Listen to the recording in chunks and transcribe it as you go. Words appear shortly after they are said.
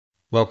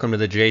Welcome to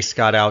the J.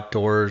 Scott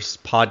Outdoors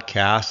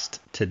podcast.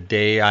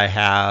 Today I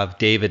have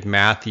David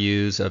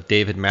Mathews of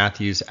David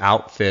Mathews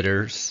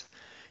Outfitters,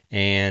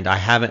 and I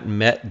haven't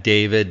met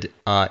David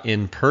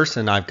in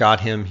person. I've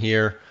got him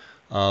here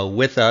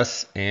with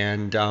us,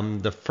 and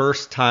the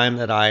first time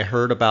that I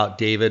heard about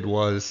David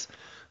was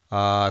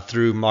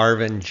through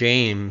Marvin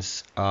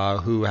James,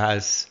 who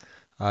has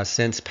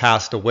since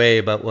passed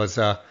away, but was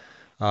a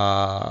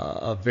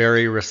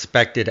very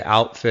respected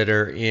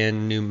outfitter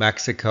in New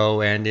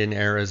Mexico and in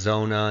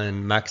Arizona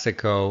and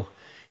Mexico.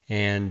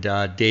 And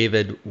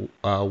David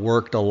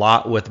worked a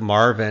lot with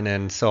Marvin,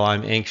 and so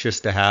I'm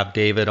anxious to have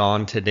David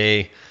on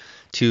today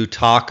to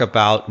talk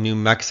about New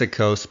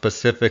Mexico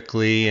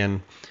specifically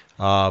and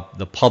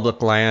the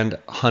public land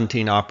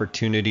hunting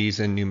opportunities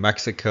in New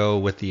Mexico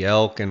with the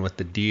elk and with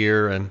the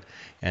deer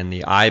and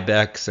the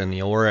ibex and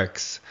the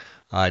oryx.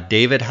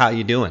 David, how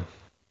you doing?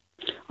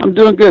 I'm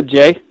doing good,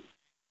 Jay.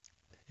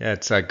 Yeah,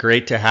 it's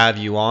great to have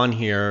you on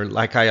here.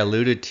 Like I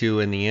alluded to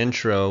in the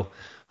intro,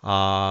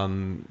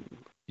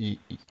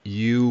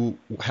 you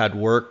had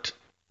worked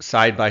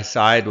side by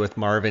side with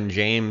Marvin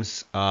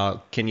James.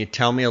 Can you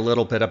tell me a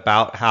little bit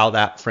about how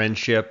that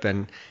friendship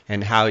and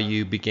how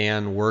you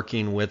began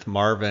working with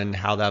Marvin,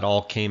 how that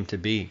all came to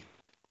be?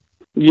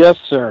 Yes,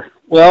 sir.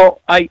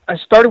 Well, I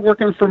started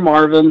working for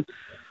Marvin,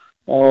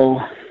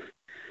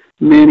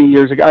 many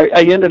years ago.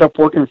 I ended up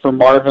working for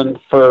Marvin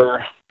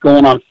for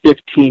going on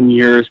 15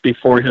 years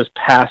before his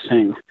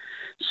passing.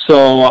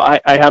 So I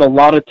had a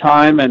lot of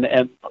time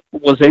and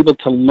was able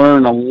to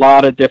learn a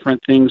lot of different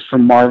things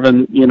from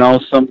Marvin,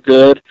 some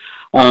good,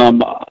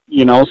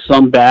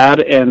 some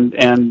bad,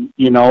 and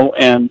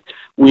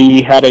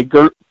we had a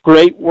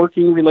great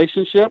working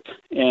relationship,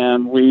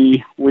 and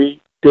we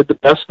did the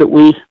best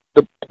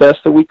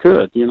that we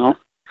could.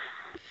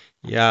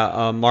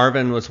 Yeah,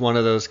 Marvin was one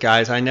of those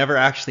guys. I never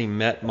actually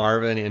met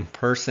Marvin in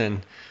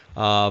person,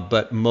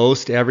 but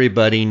most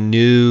everybody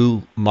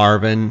knew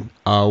Marvin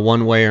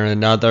one way or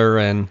another,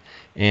 and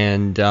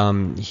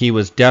he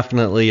was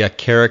definitely a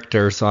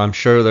character. So I'm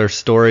sure there's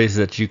stories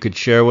that you could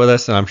share with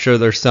us, and I'm sure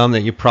there's some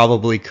that you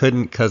probably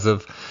couldn't because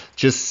of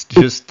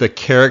just the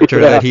character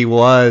that he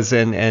was,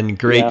 and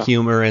great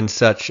humor and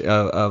such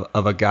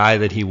of a guy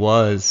that he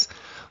was.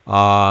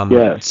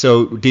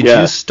 So did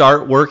you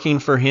start working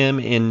for him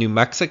in New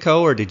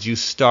Mexico, or did you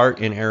start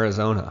in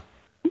Arizona?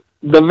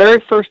 The very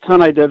first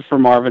hunt I did for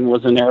Marvin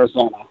was in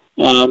Arizona,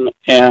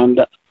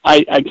 and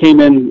I came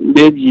in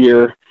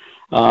mid-year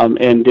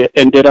and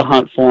did a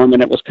hunt for him,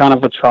 and it was kind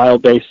of a trial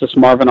basis.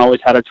 Marvin always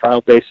had a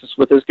trial basis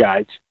with his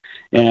guides,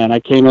 and I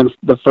came in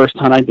the first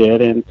hunt I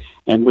did,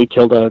 and we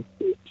killed a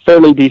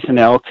fairly decent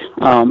elk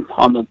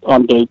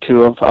on day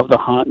two of the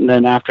hunt, and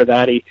then after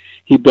that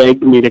he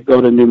begged me to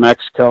go to New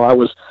Mexico. I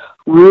was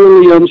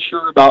really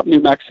unsure about New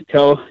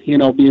Mexico,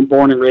 being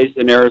born and raised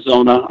in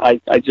Arizona.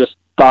 I just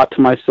thought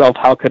to myself,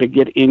 how could it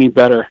get any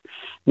better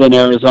than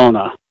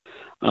Arizona?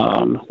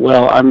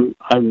 Well,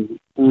 I'm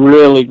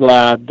really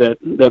glad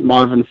that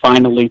Marvin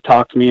finally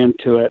talked me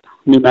into it.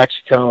 New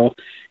Mexico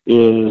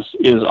is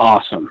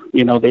awesome.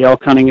 The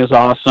elk hunting is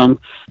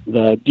awesome.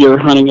 The deer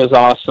hunting is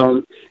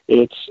awesome.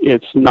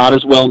 It's not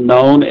as well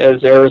known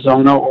as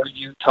Arizona or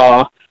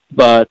Utah,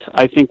 but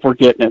I think we're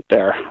getting it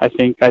there. I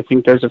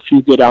think there's a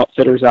few good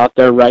outfitters out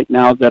there right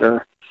now that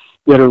are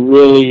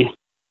really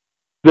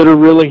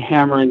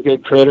hammering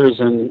good critters,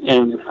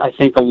 and I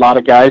think a lot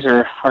of guys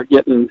are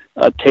getting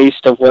a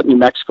taste of what New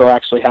Mexico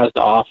actually has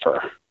to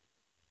offer.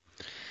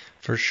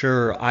 For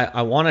sure.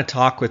 I want to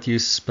talk with you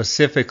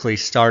specifically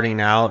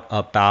starting out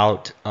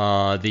about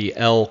the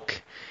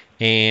elk,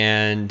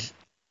 and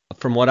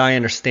from what I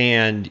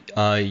understand,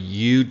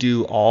 you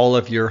do all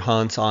of your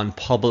hunts on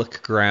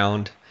public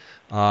ground,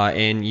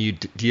 and you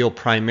deal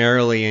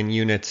primarily in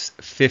units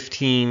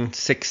 15,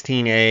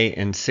 16A,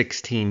 and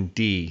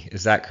 16D.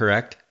 Is that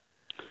correct?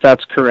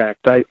 That's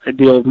correct. I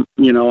do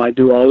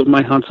all of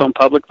my hunts on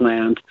public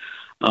land,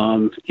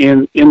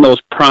 in those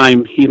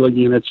prime Gila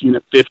units,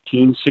 unit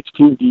 15,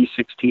 16D,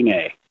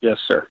 16A. Yes,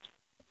 sir.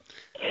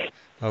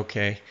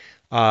 Okay.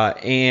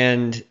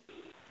 And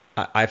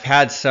I've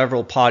had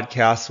several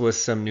podcasts with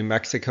some New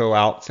Mexico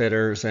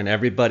outfitters, and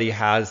everybody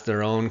has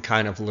their own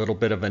kind of little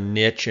bit of a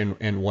niche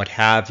and what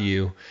have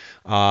you.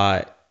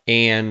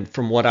 And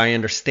from what I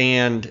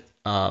understand,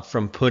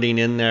 from putting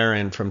in there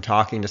and from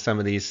talking to some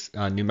of these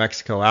New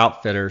Mexico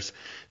outfitters,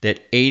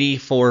 that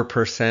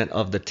 84%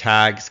 of the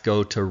tags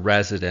go to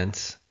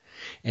residents,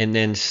 and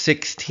then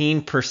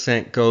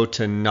 16% go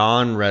to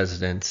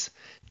non-residents,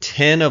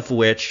 10 of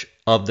which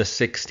of the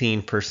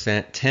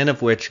 16%, 10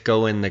 of which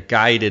go in the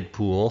guided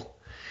pool,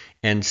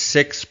 and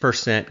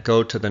 6%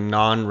 go to the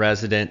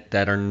non-resident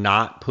that are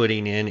not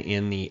putting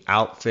in the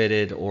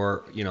outfitted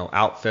or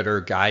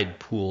outfitter guide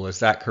pool. Is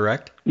that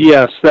correct?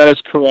 Yes, that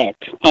is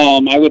correct.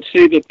 I would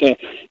say that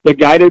the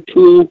guided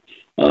pool,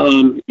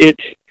 it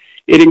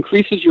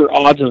increases your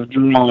odds of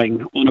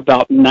drawing on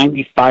about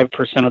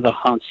 95% of the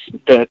hunts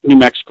that New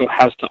Mexico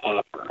has to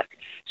offer.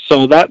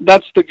 So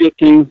that's the good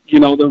thing.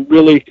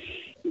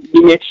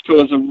 New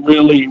Mexico is a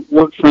really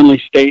work-friendly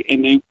state,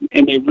 and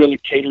they really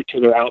cater to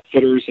their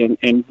outfitters,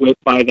 and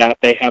by that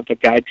they have the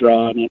guide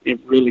draw, and it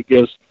really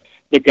gives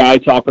the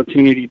guides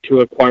opportunity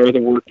to acquire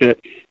the work that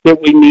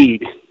we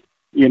need,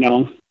 you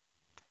know.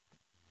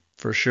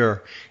 For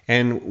sure.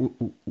 And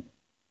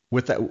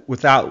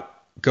without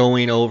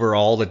going over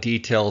all the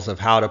details of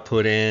how to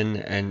put in,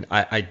 and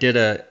I did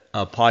a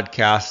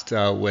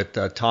podcast with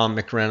Tom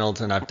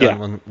McReynolds, and I've done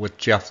one with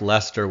Jeff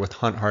Lester with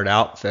Hunt Hard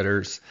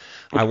Outfitters.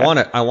 Okay.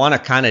 I want to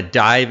kind of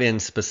dive in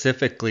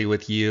specifically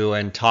with you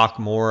and talk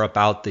more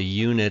about the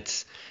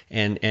units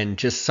and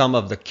just some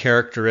of the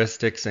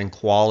characteristics and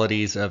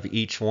qualities of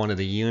each one of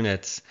the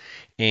units.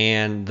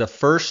 And the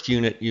first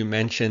unit you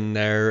mentioned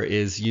there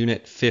is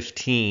Unit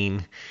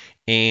 15.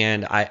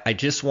 And I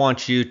just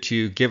want you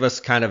to give us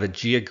kind of a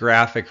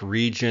geographic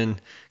region,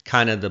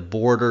 kind of the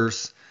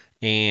borders,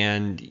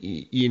 and,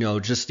 you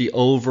know, just the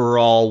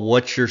overall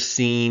what you're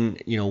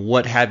seeing, you know,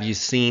 what have you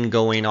seen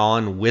going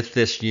on with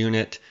this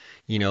unit?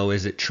 You know,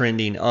 is it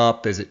trending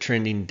up? Is it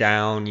trending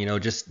down? You know,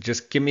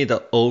 just give me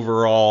the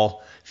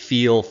overall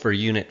feel for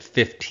Unit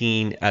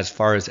 15 as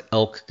far as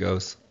elk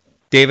goes.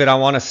 David, I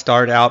want to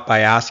start out by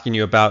asking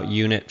you about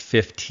Unit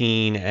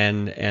 15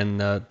 and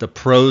the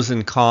pros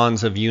and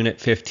cons of Unit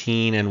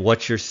 15 and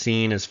what you're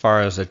seeing as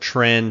far as a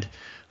trend.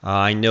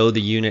 I know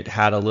the unit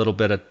had a little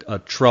bit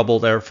of trouble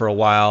there for a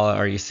while.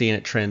 Are you seeing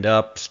it trend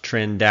up,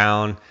 trend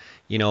down?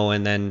 You know,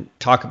 and then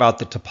talk about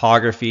the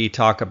topography,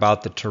 talk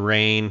about the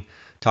terrain,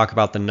 talk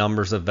about the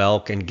numbers of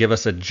elk, and give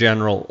us a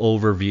general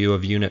overview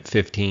of Unit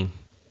 15.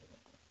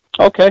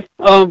 Okay.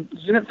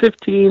 Unit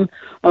 15,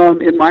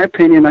 in my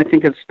opinion, I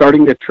think it's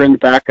starting to trend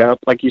back up.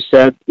 Like you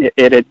said,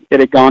 it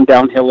had gone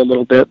downhill a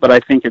little bit, but I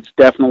think it's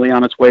definitely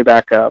on its way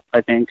back up. I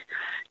think,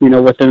 you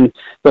know, within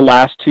the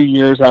last 2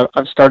 years,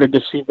 I've started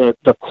to see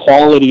the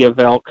quality of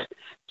elk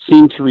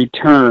seem to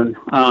return.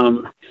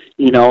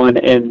 You know,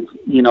 and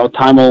you know,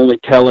 time will only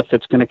tell if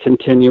it's going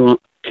to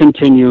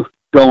continue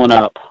going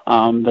up.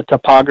 The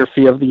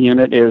topography of the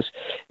unit is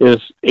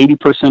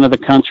 80% of the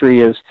country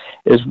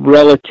is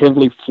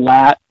relatively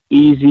flat,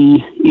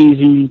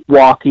 easy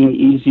walking,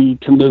 easy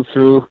to move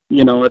through.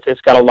 You know, if it's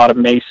got a lot of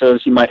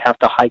mesas, you might have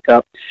to hike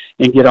up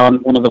and get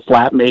on one of the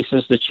flat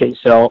mesas to chase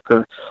elk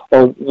or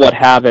what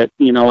have it.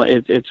 You know,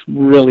 it's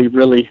really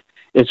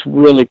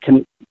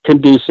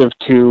conducive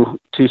to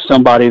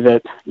somebody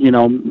that, you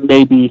know,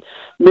 maybe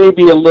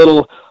a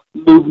little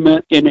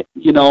movement in it,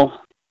 you know,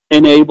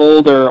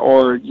 enabled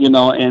or you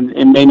know,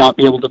 and may not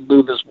be able to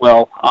move as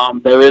well.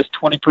 There is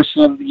 20%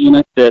 of the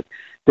unit that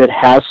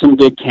has some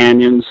big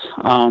canyons,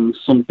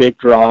 some big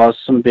draws,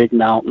 some big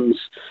mountains.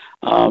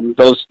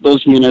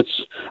 Those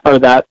units, or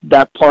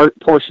that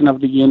portion of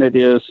the unit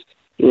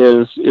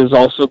is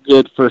also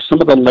good for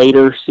some of the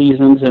later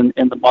seasons and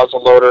the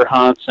muzzleloader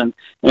hunts and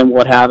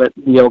what have it.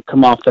 You know,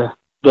 come off the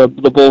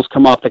bulls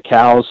come off the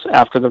cows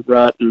after the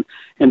rut,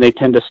 and they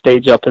tend to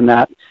stage up in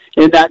that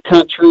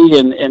country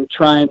and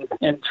try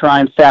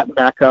and fatten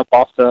back up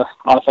off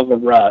of a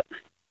rut.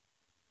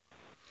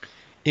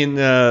 In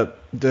the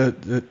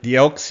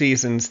elk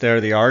seasons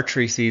there, the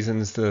archery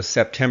seasons, the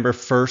September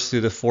 1st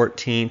through the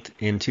 14th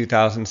in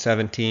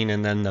 2017,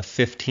 and then the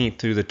 15th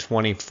through the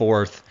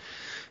 24th,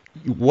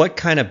 what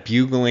kind of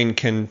bugling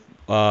can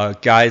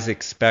guys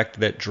expect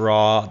that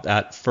draw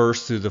that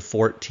 1st through the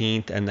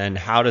 14th, and then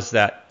how does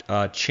that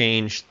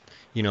change,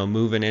 you know,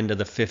 moving into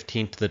the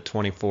 15th to the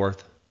 24th?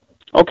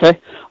 Okay.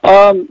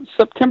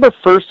 September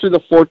 1st through the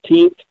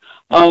 14th,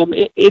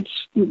 it's,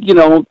 you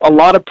know, a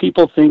lot of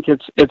people think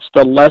it's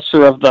the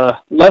lesser of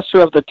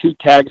the two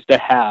tags to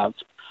have.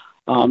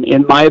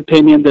 In my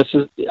opinion,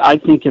 I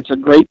think it's a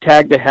great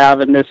tag to have,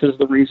 and this is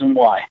the reason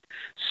why.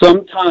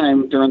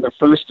 Sometime during the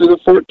 1st through the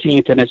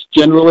 14th, and it's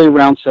generally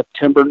around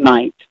September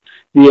 9th,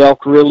 the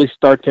elk really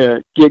start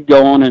to get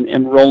going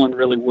and rolling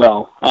really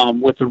well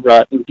with the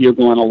rut and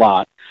bugling a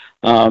lot.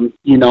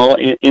 You know,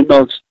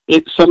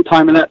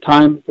 sometime in that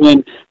time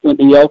when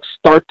the elk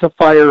start to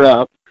fire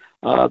up,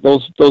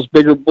 those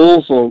bigger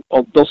bulls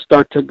they'll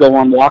start to go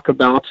on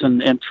walkabouts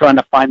and trying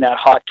to find that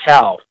hot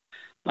cow.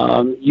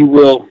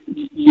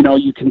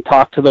 You can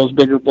talk to those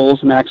bigger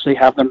bulls and actually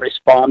have them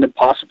respond and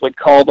possibly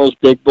call those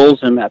big bulls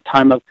in that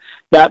time of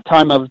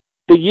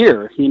the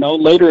year. You know,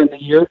 later in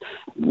the year,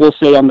 we'll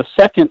say on the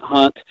second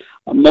hunt,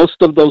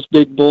 most of those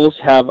big bulls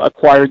have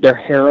acquired their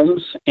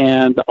harems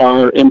and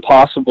are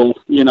impossible,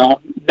 you know,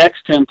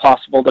 next to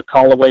impossible to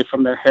call away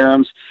from their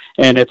harems,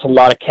 and it's a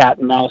lot of cat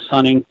and mouse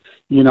hunting,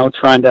 you know,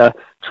 trying to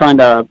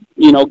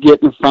you know,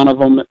 get in front of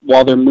them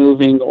while they're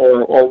moving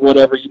or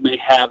whatever you may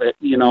have it,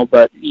 you know.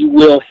 But you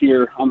will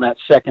hear on that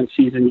second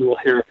season, you will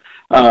hear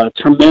a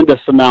tremendous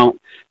amount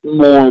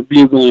more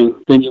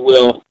bugling than you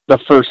will the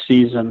first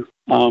season.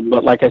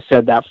 But like I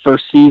said, that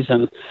first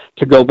season,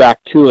 to go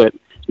back to it,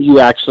 you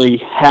actually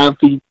have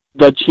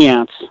the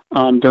chance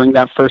during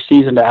that first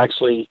season to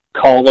actually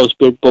call those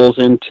big bulls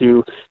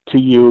into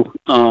you,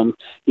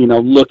 you know,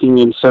 looking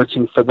and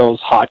searching for those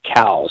hot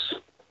cows.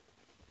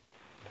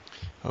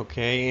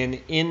 Okay,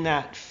 and in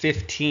that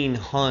 15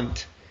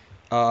 hunt,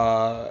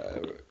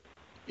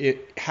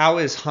 how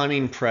is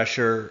hunting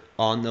pressure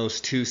on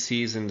those 2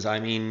 seasons? I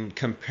mean,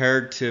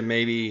 compared to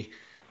maybe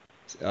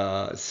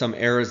some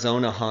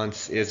Arizona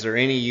hunts, is there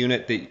any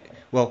unit that,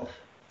 well,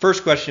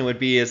 first question would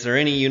be, is there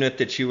any unit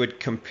that you would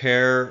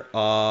compare,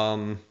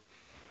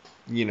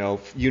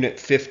 unit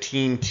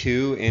 15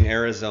 to in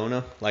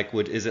Arizona? Like,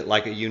 is it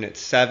like a unit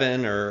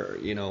 7, or,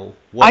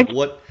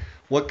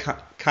 what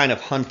kind of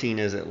hunting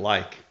is it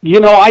like?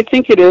 I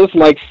think it is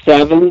like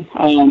 7.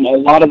 A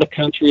lot of the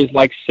country is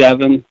like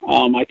 7.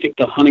 I think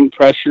the hunting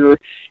pressure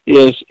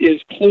is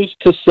close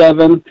to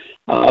 7.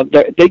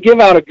 They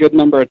give out a good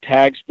number of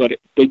tags, but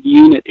the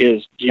unit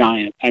is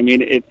giant. I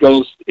mean, it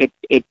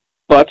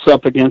butts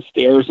up against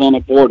the Arizona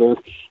border,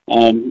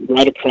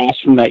 right across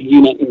from that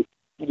unit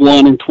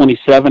 1 and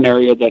 27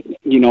 area that,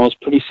 is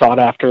pretty sought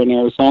after in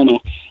Arizona.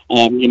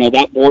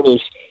 That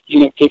borders,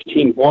 unit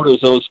 15 borders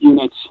those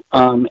units,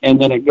 and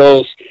then it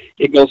goes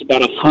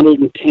about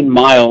 110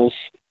 miles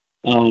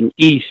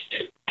east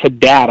to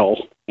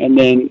Daddle. And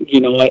then,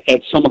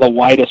 at some of the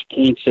widest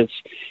points,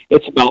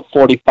 it's about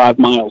 45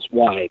 miles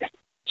wide.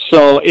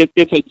 So it's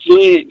a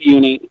giant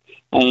unit.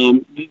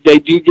 They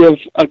do give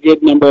a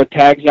good number of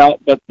tags out,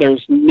 but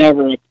there's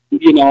really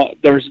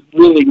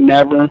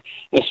never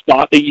a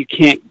spot that you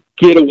can't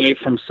get away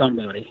from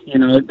somebody.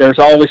 There's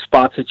always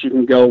spots that you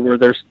can go where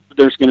there's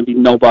going to be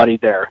nobody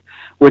there,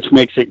 which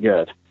makes it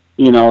good.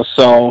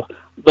 So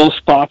those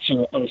spots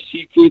are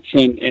secrets,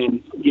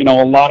 and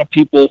a lot of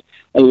people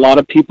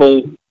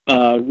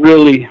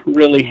really,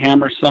 really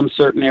hammer some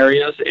certain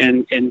areas,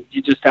 and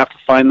you just have to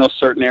find those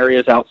certain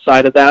areas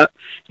outside of that,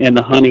 and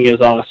the hunting is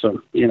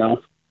awesome.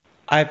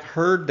 I've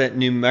heard that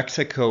New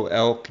Mexico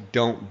elk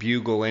don't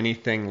bugle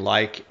anything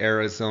like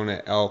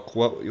Arizona elk.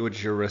 What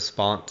would your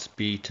response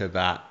be to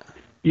that?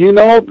 In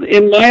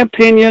my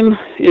opinion,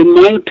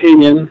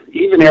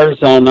 even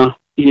Arizona,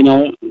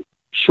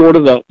 short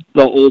of the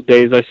old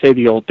days, I say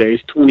the old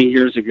days, 20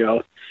 years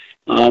ago,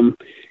 20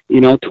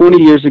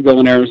 years ago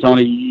in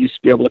Arizona, you used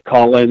to be able to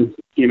call in,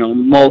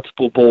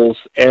 multiple bulls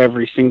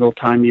every single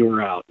time you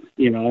were out,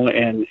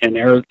 and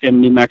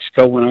in New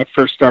Mexico, when I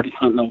first started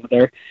hunting over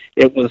there,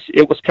 it was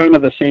kind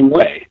of the same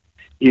way,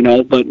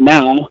 but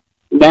now,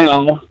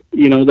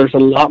 there's a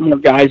lot more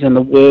guys in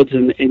the woods,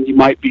 and you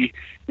might be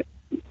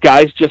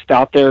guys just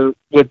out there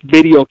with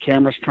video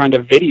cameras trying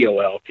to video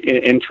elk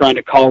and trying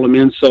to call them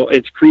in. So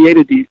it's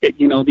created these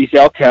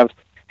elk have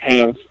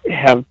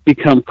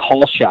become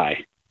call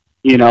shy,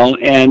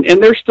 and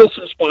there's still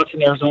some spots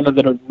in Arizona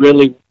that are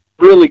really,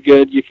 really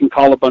good. You can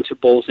call a bunch of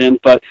bulls in,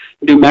 but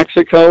New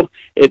Mexico,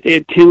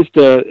 it tends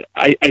to,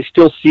 I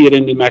still see it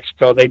in New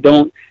Mexico. They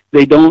don't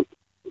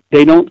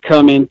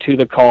come into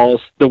the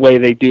calls the way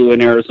they do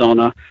in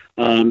Arizona.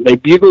 They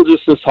bugle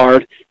just as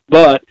hard,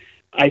 but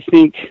I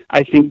think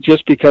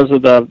just because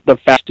of the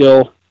fact,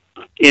 still,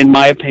 in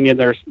my opinion,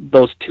 there's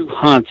those 2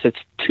 hunts. It's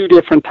 2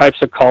 different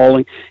types of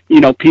calling.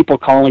 People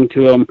calling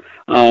to them,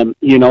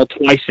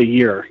 twice a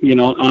year.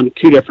 On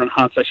 2 different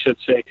hunts, I should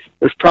say.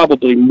 There's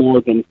probably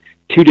more than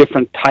 2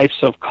 different types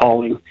of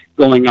calling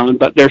going on,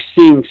 but they're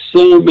seeing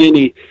so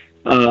many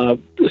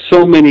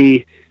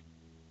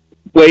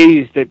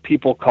ways that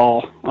people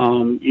call,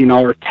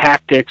 or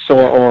tactics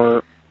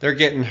or they're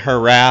getting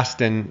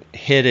harassed and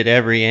hit at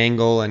every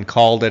angle and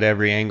called at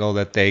every angle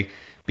that they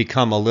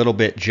become a little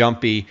bit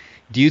jumpy.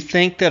 Do you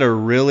think that a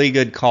really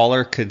good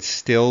caller could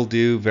still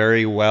do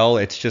very well?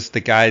 It's just the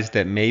guys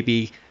that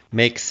maybe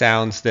make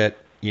sounds that,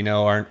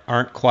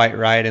 aren't quite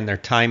right, and their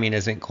timing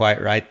isn't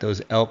quite right.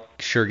 Those elk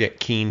sure get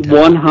keen to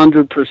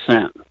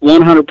 100%.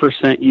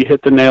 100%. You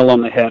hit the nail on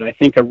the head. I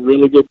think a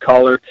really good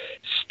caller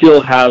still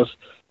has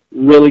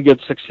really good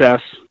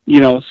success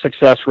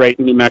rate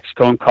in New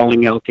Mexico and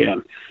calling elk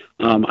in.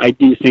 I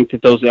do think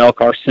that those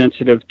elk are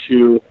sensitive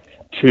to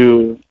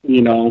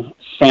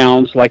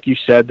sounds, like you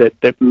said,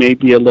 that may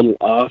be a little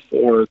off,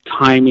 or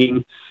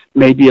timing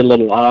may be a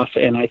little off,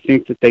 and I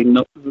think that they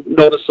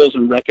notice those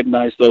and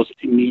recognize those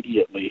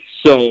immediately.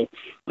 So,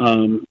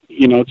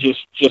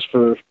 just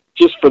for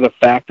the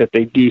fact that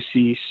they do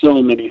see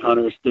so many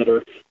hunters that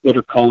are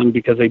calling,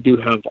 because they do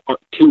have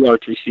 2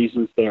 archery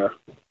seasons there.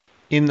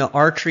 In the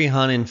archery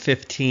hunt in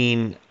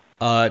 15,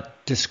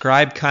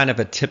 describe kind of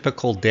a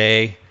typical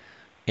day,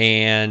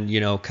 and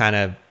kind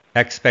of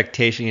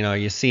expectation.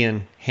 You're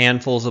seeing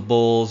handfuls of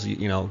bulls,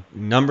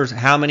 numbers,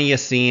 how many you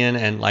seeing,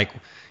 and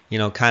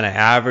kind of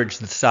average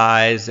the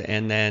size,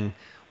 and then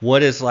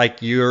what is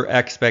like your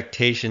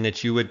expectation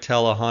that you would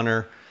tell a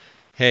hunter,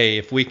 hey,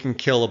 if we can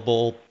kill a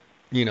bull,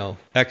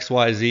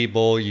 XYZ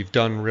bull, you've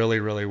done really,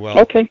 really well.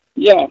 Okay,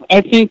 yeah,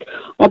 I think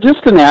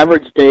just an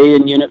average day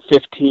in unit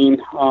 15,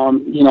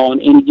 on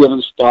any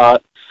given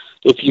spot,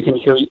 if you can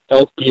hear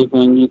elk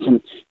bugling, you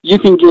can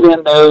get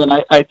in there, and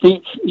I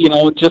think,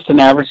 just an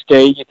average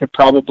day, you could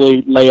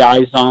probably lay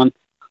eyes on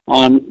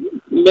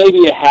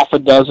maybe a half a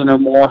dozen or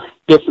more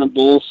different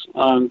bulls,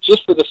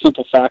 just for the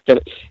simple fact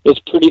that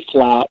it's pretty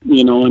flat,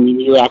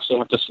 and you actually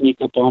have to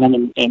sneak up on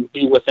them and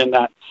be within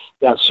that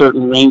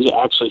certain range of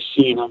actually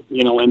seeing them,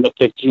 in the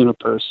thick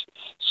junipers.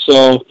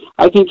 So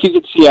I think you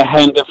could see a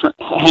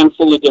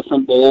handful of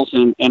different bulls,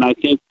 and I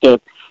think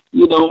that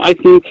I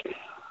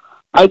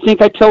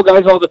tell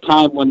guys all the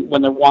time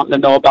when they're wanting to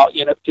know about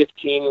Unit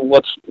 15 and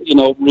what's,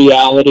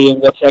 reality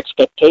and what's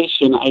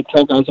expectation. I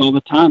tell guys all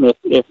the time,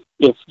 if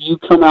you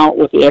come out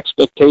with the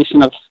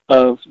expectation of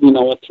a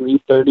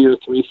 330 or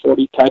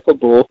 340 type of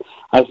bull,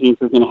 I think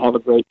you're going to have a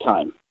great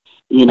time.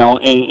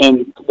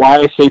 And why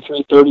I say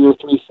 330 or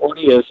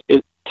 340 is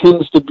it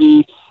tends to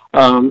be,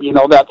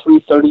 that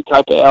 330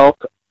 type of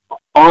elk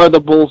are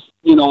the bulls.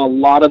 A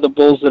lot of the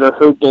bulls that are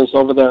herd bulls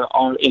over there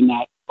are in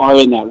that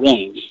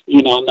range.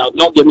 Now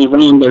don't get me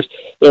wrong.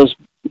 There's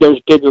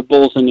bigger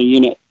bulls in the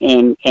unit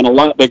and a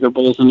lot bigger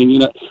bulls in the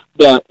unit,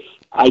 but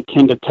I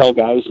tend to tell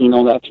guys,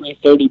 that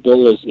 330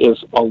 bull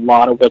is a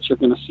lot of what you're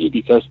going to see,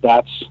 because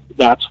that's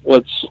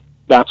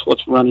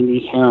what's running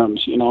these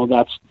harems.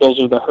 Those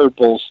are the herd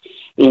bulls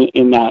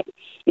in that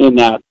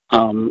unit,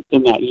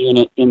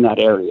 in that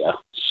area.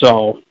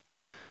 So.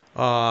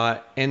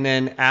 And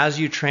then as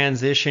you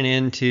transition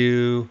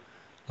into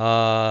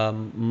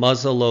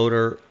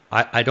muzzleloader,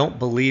 I don't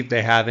believe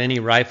they have any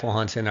rifle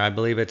hunts in there. I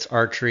believe it's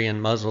archery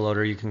and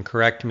muzzleloader. You can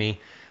correct me.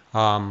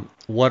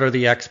 What are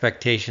the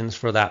expectations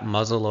for that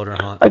muzzleloader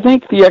hunt? I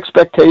think the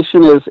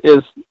expectation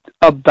is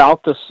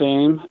about the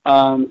same.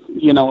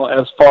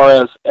 As far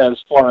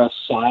as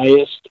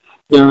size,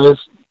 there is,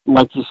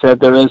 like you said,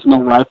 there is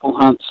no rifle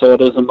hunt, so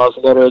it is a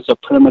muzzleloader. It's a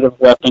primitive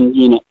weapon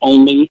unit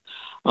only.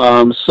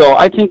 So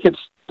I think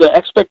the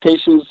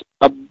expectations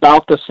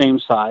about the same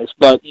size,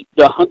 but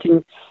the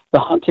hunting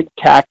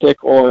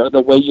tactic or the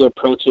way you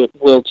approach it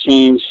will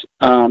change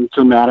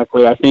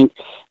dramatically. I think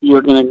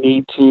you're going to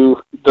need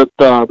to. The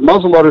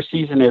muzzleloader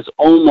season is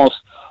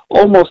almost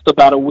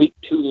about a week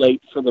too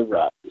late for the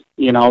rut.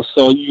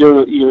 So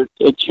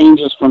it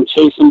changes from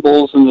chasing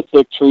bulls in the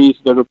thick trees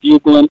that are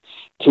bugling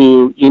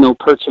to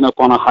perching up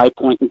on a high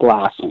point and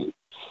glassing.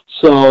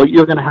 So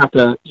you're going to have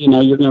to,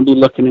 you're going to be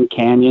looking in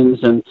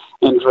canyons and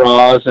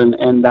draws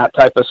and that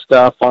type of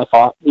stuff.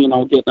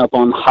 Getting up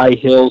on high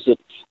hills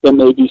that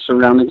may be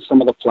surrounding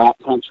some of the flat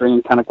country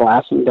and kind of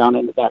glassing down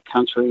into that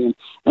country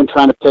and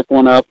trying to pick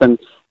one up and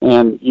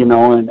trying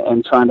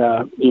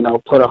to,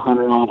 put a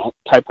hunter on a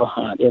type of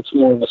hunt. It's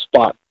more of a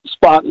spot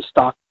and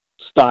stock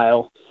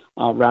style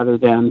rather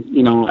than,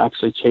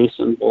 actually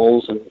chasing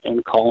bulls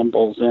and calling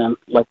bulls in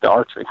like the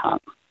archery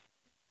hunt.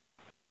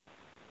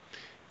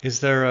 Is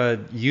there a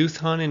youth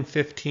hunt in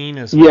 15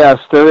 as well? Yes,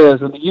 there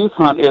is. And the youth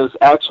hunt is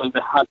actually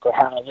the hunt to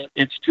have.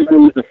 It's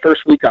generally the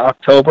first week of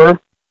October.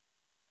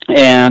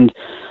 And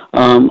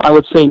I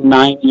would say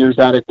 9 years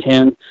out of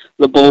 10,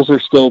 the bulls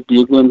are still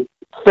bugling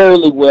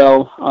fairly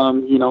well.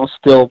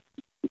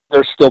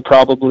 There's still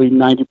probably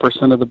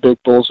 90% of the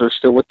big bulls are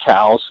still with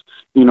cows.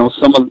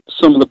 Some of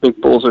the big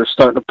bulls are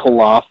starting to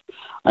pull off.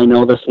 I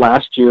know this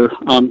last year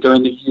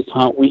during the youth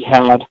hunt, we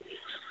had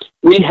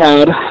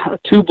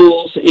 2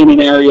 bulls in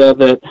an area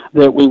that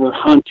we were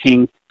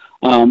hunting.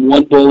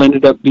 One bull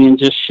ended up being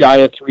just shy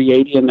of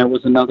 380, and there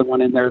was another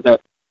one in there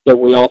that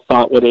we all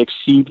thought would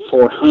exceed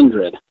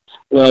 400.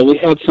 Well, we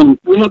had some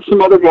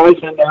other guys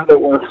in there that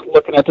were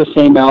looking at the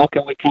same elk,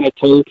 and we kind of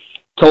told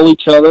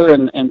each other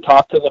and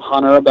talked to the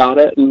hunter about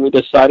it, and we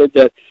decided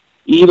that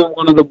either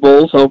one of the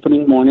bulls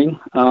opening morning,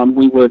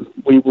 we would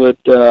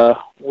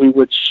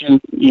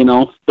shoot,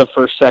 the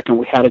first second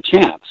we had a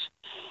chance.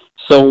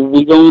 So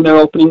we go in there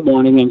opening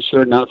morning, and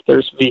sure enough,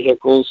 there's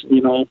vehicles,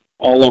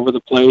 all over the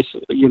place.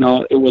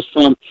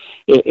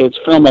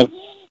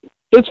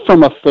 It's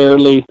from a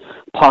fairly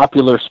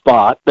popular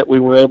spot that we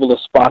were able to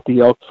spot the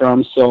elk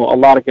from. So a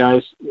lot of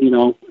guys,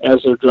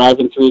 as they're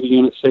driving through the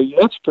unit, say, yeah,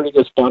 that's a pretty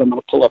good spot. I'm going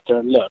to pull up there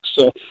and look.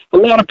 So a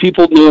lot of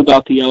people knew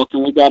about the elk,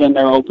 and we got in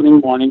there opening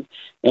morning,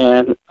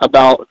 and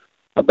about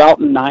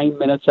 9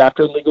 minutes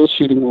after legal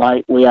shooting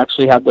light, we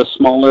actually had the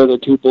smaller of the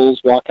 2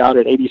 bulls walk out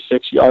at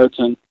 86 yards,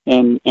 and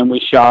we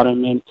shot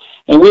him, and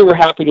we were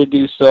happy to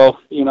do so.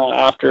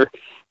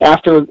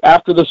 After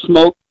the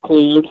smoke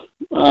cleared,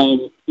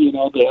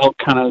 the elk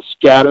kind of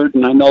scattered,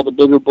 and I know the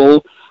bigger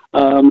bull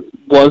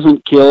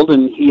wasn't killed,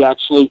 and he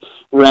actually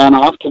ran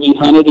off to be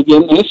hunted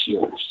again this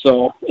year.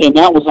 So, and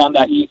that was on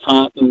that youth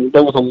hunt, and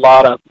there was a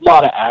lot of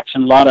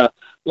action, a lot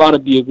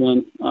of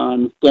bugling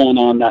going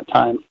on that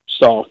time.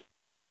 So.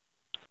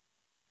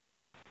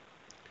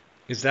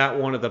 Is that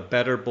one of the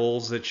better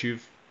bulls that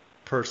you've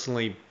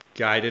personally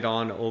guided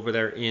on over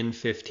there in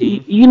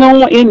 15?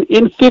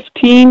 In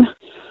 15,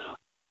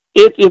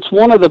 it's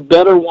one of the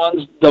better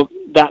ones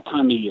that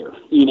time of year,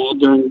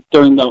 during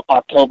the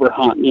October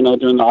hunt,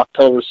 during the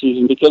October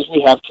season, because we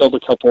have killed a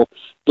couple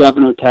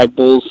governor tag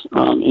bulls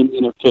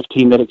in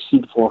 15 that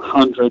exceed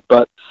 400.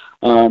 But,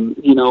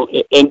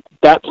 in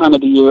that time of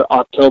the year,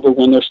 October,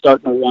 when they're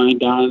starting to wind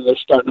down and they're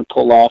starting to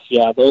pull off,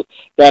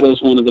 that is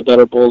one of the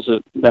better bulls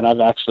that I've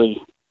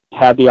actually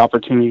had the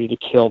opportunity to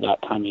kill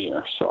that time of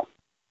year. So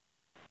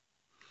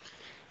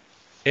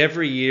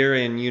every year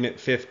in Unit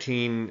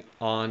 15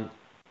 on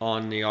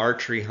the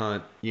archery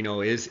hunt,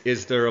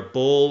 is there a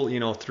bull,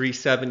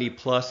 370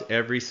 plus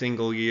every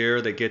single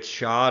year that gets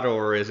shot,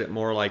 or is it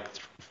more like,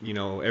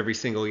 every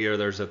single year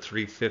there's a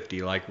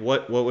 350? Like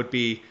what would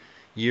be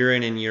year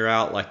in and year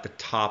out like the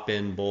top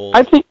end bull?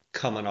 I think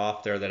coming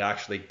off there that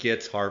actually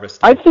gets harvested?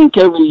 I think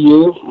every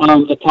year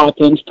the top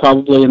end's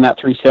probably in that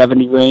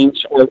 370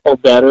 range or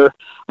better.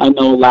 I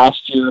know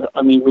last year,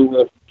 I mean,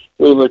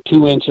 we were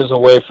 2 inches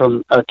away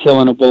from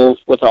killing a bull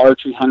with an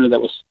archery hunter that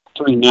was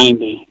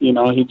 390. You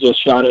know, he just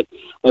shot it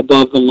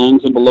above the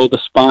lungs and below the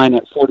spine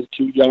at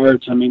 42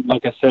 yards. I mean,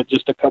 like I said,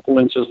 just a couple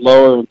inches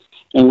lower,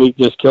 and we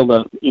just killed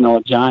a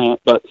giant.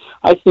 But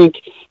I think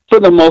for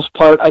the most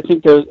part, I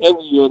think there's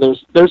every year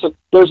there's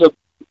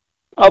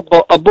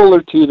a bull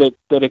or two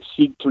that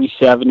exceed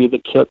 370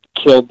 that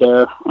killed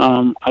there.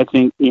 I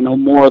think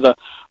more of the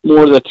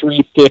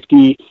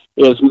 350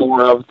 is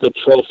more of the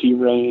trophy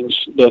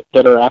range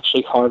that are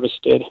actually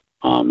harvested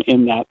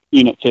in that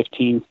unit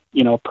 15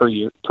 per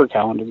year, per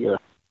calendar year.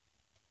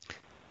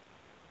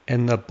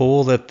 And the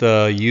bull that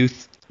the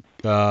youth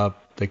the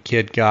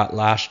kid got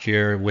last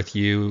year with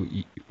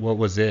you, what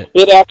was it?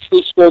 It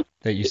actually scored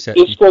that you said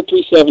it scored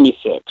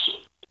 376.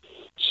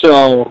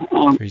 So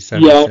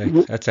 376.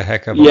 Yeah, that's a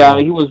heck of a yeah.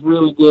 bull. He was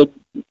really good.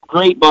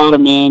 Great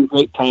bottom end,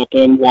 great top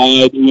end,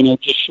 wide.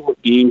 Just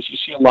short beams. You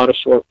see a lot of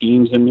short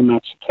beams in New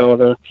Mexico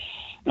there.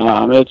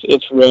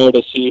 It's rare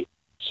to see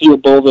a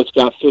bull that's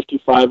got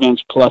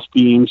 55-inch plus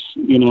beams.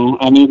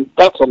 I mean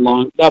that's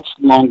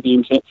long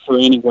beams for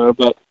anywhere,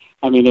 but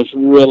I mean it's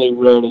really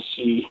rare to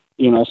see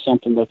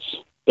something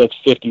that's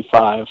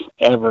 55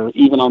 ever.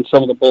 Even on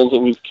some of the bulls that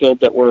we've killed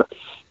that were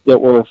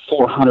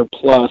 400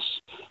 plus.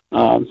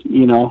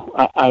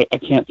 I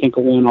can't think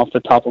of one off the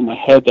top of my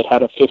head that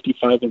had a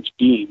 55-inch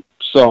beam.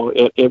 So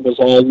it was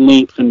all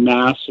length and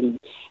mass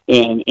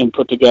and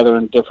put together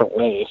in different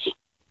ways.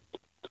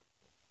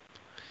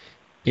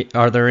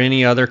 Are there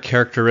any other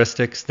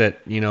characteristics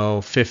that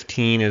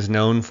 15 is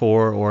known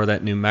for, or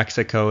that New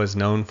Mexico is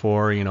known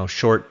for?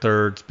 Short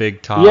thirds,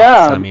 big tops.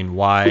 Yeah, I mean,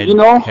 wide,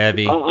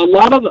 heavy. A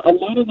lot of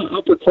the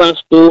upper class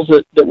bulls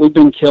that we've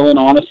been killing,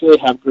 honestly,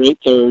 have great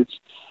thirds.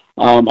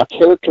 A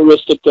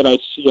characteristic that I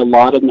see a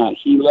lot in that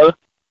Gila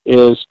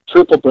is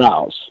triple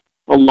brows.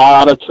 A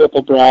lot of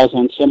triple brows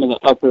on some of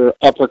the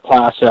upper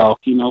class elk.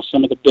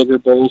 Some of the bigger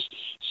bulls,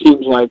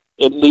 seems like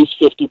at least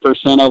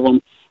 50% of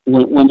them,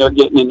 when they're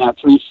getting in that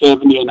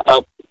 370 and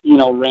up,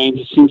 range,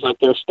 it seems like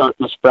they're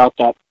starting to sprout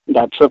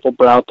that triple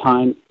brow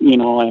tine.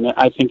 And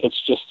I think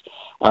it's just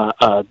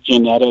a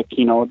genetic,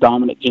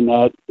 dominant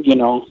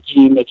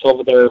gene that's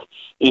over there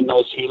in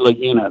those Gila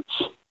units.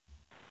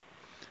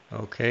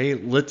 Okay,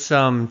 let's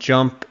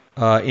jump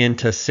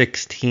into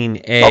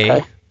 16A.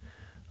 Okay.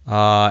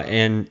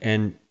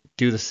 And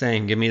do the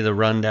same. Give me the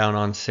rundown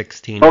on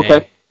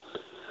 16A.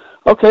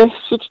 Okay.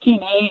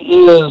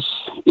 16A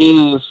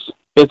is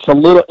it's a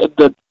little,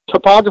 the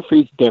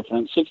topography is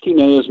different.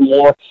 16A is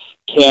more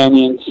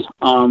canyons.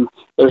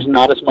 There's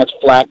not as much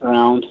flat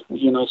ground.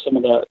 Some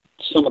of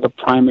the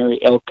primary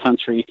elk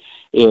country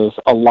is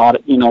a lot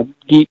of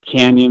deep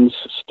canyons,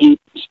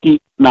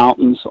 steep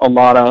mountains. A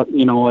lot of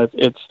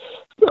it's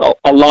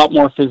a lot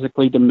more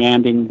physically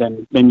demanding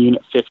than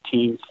Unit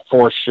 15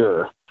 for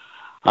sure.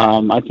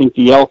 I think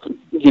the elk,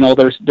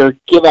 they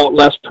give out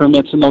less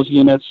permits in those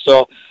units,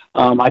 so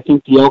I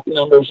think the elk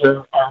numbers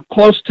are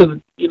close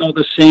to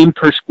the same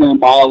per square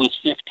mile as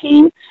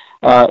 15.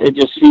 It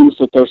just seems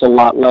that there's a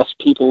lot less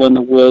people in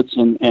the woods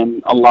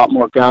and a lot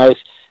more guys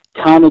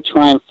kind of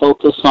try and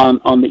focus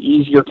on the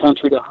easier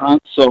country to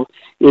hunt. So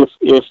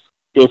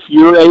if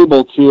you're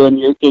able to and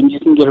you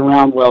can get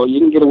around well, you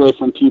can get away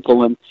from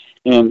people and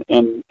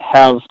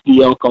have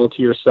the elk all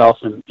to yourself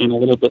in a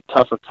little bit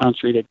tougher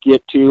country to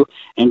get to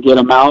and get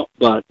them out,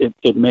 but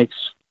it makes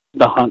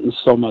the hunting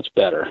so much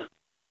better.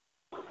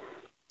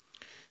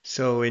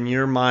 So in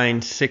your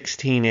mind,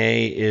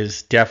 16A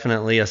is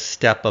definitely a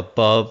step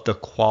above the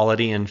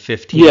quality in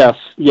 15? Yes,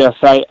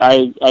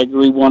 I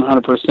agree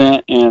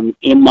 100%, and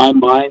in my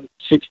mind,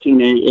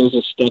 16A is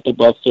a step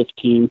above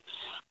 15.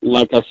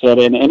 Like I said,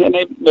 and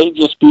it may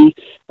just be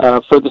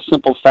for the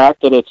simple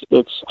fact that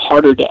it's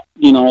harder to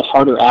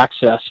harder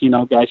access.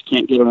 Guys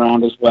can't get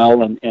around as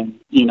well, and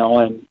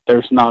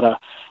there's not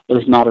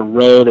a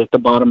road at the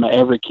bottom of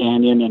every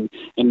canyon,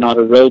 and not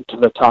a road to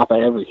the top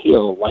of every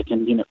hill like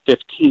in Unit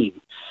 15.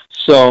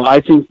 So I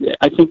think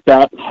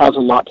that has a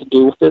lot to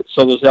do with it.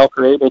 So those elk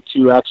are able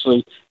to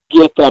actually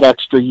get that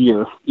extra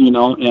year,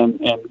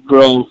 and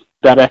grow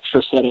that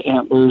extra set of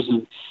antlers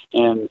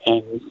and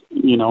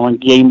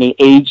gain the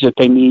age that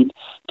they need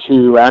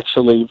to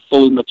actually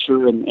fully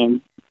mature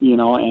and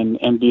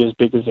be as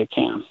big as they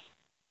can.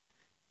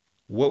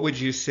 What would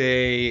you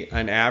say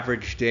an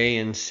average day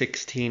in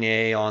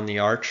 16A on the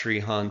archery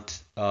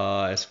hunt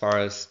as far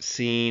as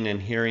seeing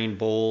and hearing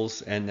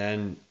bulls, and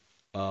then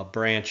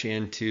branch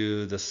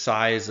into the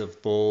size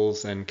of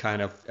bulls and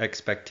kind of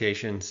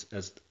expectations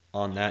as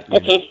on that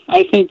unit? Okay,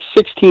 I think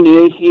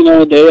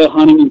 16A, a day of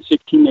hunting in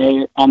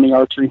 16A on the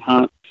archery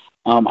hunt,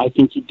 I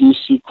think you do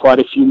see quite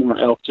a few more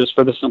elk just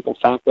for the simple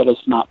fact that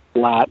it's not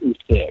flat and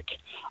thick.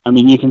 I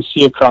mean, you can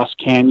see across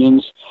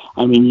canyons.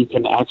 I mean, you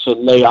can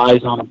actually lay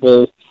eyes on a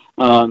bull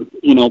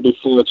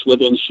before it's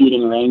within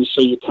shooting range.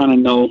 So you kind of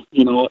know,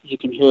 you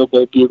can hear a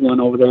bull bugling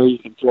over there. You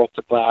can throw up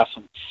the glass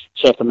and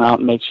check him out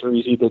and make sure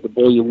he's either the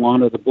bull you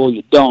want or the bull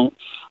you don't.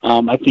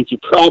 I think you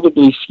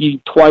probably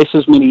see twice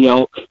as many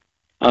elk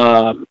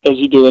as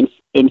you do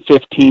in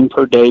 15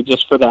 per day,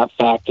 just for that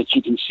fact that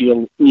you can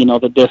see,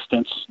 the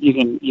distance. You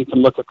can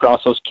look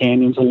across those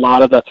canyons. A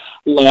lot of the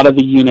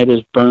unit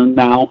is burned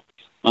now.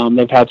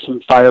 They've had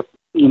some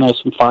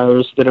some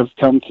fires that have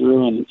come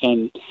through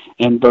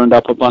and burned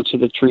up a bunch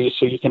of the trees.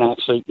 So you can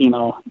actually,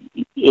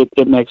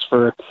 it makes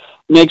for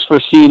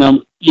seeing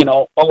them,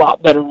 a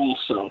lot better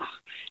also.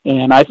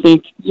 And I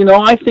think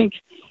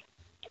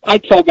I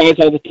tell guys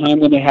all the time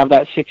when they have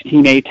that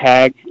 16A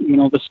tag,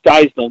 the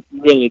sky's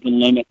really the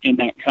limit in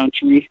that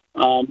country.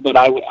 But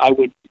I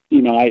would,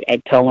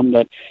 I'd tell them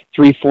that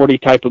 340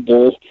 type of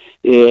bull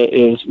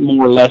is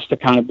more or less the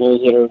kind of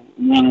bulls that are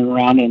running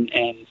around and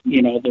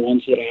the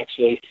ones that are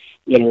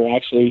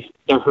actually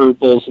the herd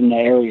bulls in the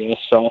area.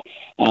 So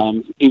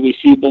do we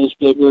see bulls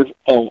bigger?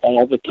 Oh,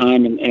 all the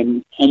time,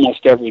 and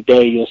almost every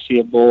day you'll see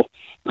a bull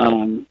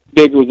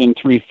bigger than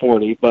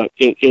 340. But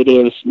it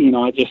is,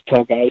 I just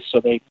tell guys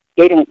so they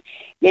don't,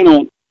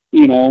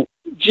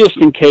 just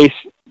in case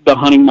the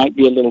hunting might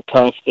be a little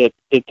tough, that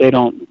they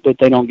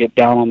don't get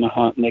down on the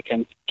hunt, and they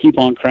can keep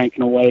on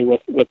cranking away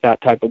with that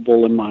type of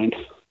bull in mind.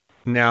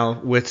 Now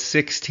with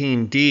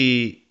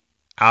 16D,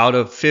 out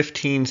of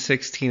 15,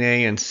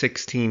 16A, and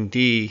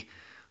 16D,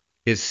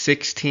 is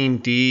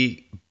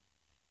 16D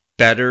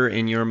better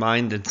in your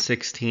mind than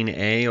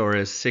 16A, or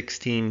is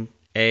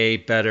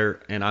 16A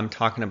better? And I'm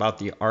talking about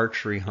the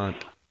archery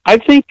hunt. I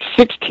think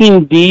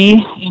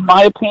 16D, in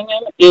my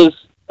opinion, is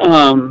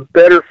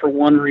better for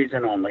one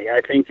reason only.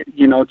 I think,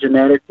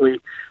 genetically,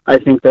 I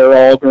think they're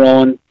all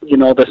growing,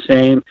 the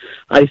same.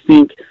 I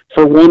think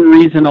for one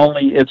reason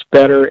only it's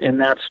better, and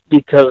that's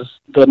because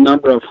the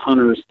number of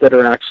hunters that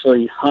are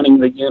actually hunting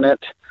the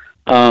unit,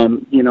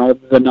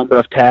 the number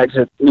of tags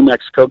that New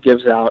Mexico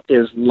gives out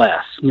is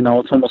less.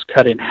 It's almost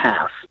cut in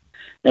half.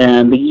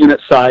 And the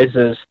unit size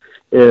is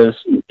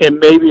it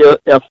may be a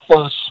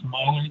plus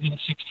smaller than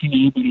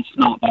 16A, but it's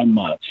not by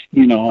much,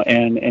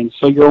 and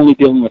so you're only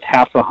dealing with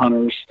half the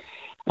hunters,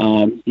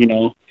 on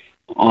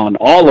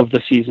all of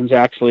the seasons.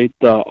 Actually,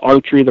 the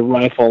archery, the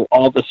rifle,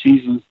 all the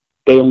seasons,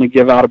 they only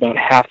give out about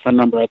half the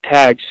number of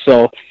tags.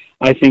 So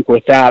I think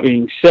with that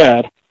being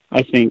said,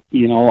 I think, a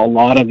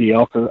lot of the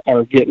elk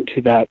are getting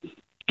to that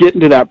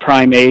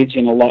prime age,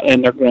 and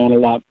they're growing a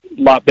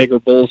lot bigger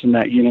bulls in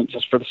that unit,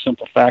 just for the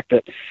simple fact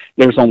that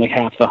there's only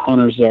half the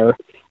hunters there.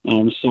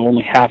 So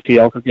only half the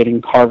elk are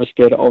getting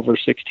harvested over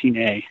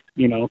 16A,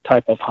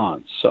 type of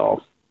hunt.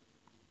 So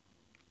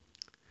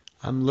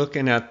I'm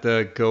looking at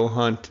the Go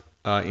Hunt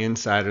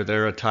Insider.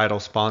 They're a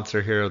title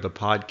sponsor here of the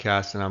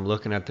podcast, and I'm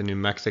looking at the New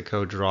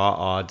Mexico draw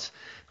odds.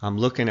 I'm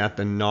looking at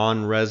the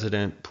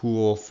non-resident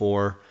pool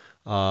for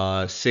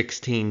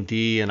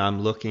 16D, and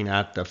I'm looking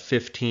at the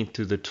 15th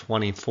through the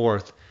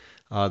 24th.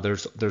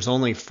 There's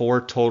only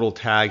 4 total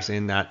tags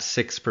in that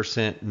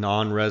 6%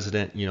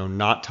 non-resident,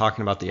 not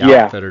talking about the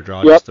outfitter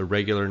draw, just the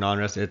regular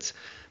non-resident. It's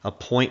a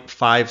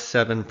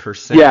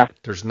 0.57%. Yeah.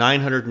 There's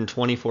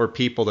 924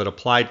 people that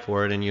applied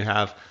for it, and you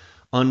have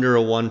under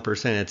a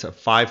 1%. It's a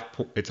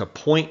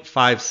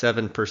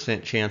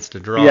 0.57% chance to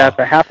draw. Yeah, it's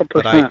a 0.5%.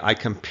 But I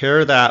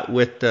compare that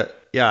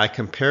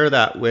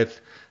with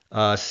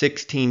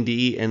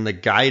 16D in the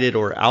guided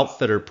or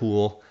outfitter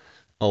pool,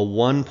 a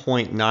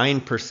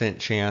 1.9%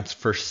 chance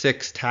for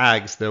 6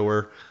 tags. There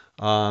were,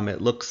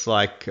 it looks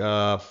like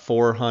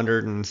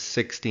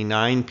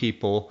 469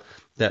 people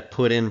that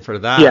put in for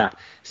that. Yeah.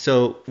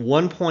 So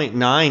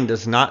 1.9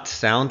 does not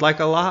sound like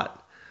a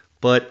lot,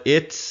 but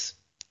it's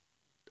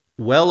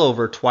well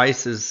over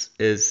twice as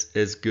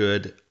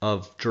good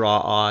of draw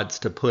odds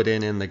to put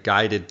in the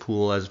guided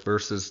pool as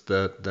versus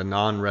the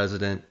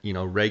non-resident,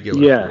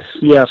 regular.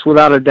 Yes,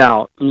 without a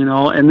doubt.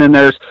 And then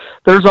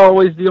there's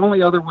always the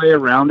only other way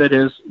around it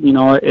is,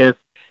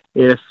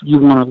 if you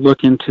want to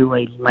look into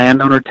a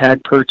landowner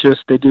tag purchase,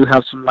 they do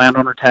have some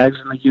landowner tags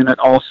in the unit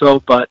also,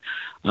 but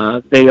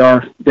they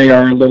are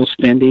a little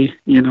spendy,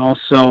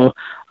 So,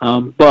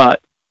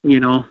 but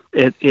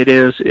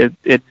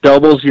it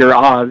doubles your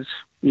odds.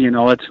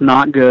 It's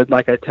not good,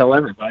 like I tell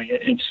everybody.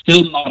 It's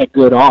still not a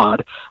good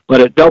odd,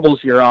 but it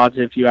doubles your odds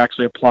if you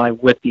actually apply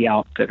with the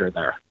outfitter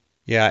there.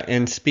 Yeah,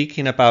 and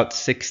speaking about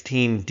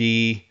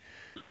 16D,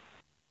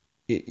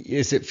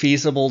 is it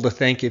feasible to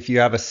think if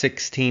you have a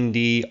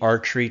 16D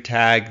archery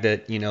tag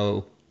that,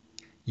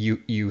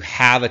 you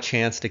have a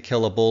chance to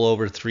kill a bull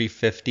over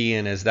 350,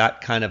 and is that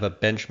kind of a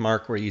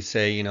benchmark where you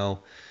say,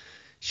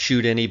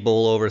 shoot any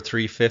bull over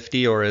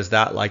 350, or is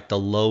that like the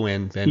low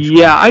end benchmark?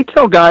 Yeah, I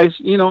tell guys,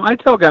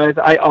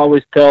 I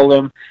always tell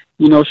them,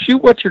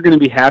 shoot what you're going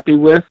to be happy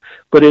with,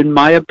 but in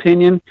my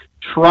opinion,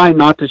 try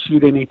not to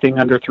shoot anything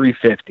under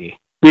 350,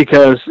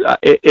 because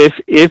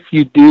if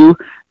you do,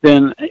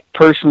 then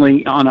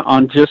personally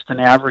on just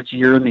an average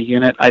year in the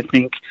unit, I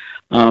think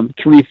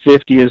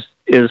 350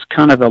 is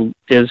kind of the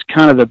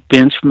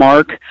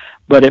benchmark.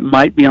 but it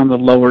might be on the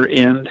lower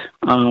end.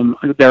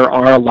 There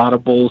are a lot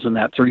of bulls in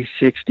that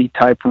 360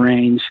 type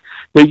range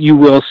that you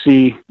will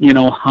see,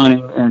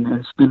 hunting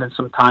and spending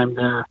some time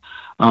there.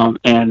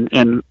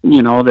 And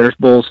there's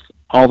bulls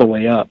all the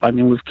way up. I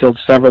mean, we've killed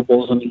several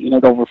bulls in the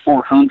unit over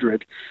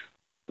 400.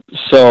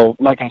 So,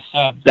 like I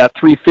said, that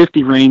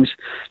 350 range,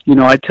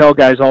 I tell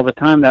guys all the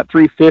time that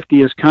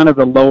 350 is kind of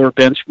the lower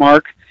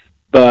benchmark,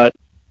 but,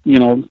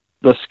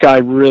 the sky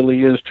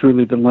really is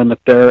truly the limit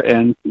there.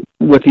 And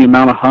with the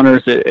amount of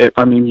hunters,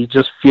 you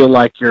just feel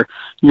like you're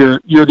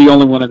the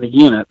only one in the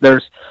unit.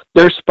 There's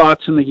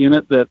spots in the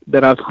unit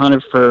that I've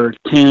hunted for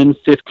 10,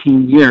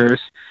 15 years,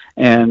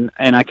 and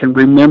I can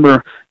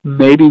remember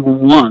maybe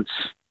once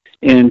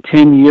in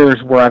 10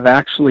 years where I've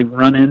actually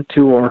run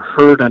into or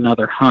heard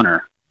another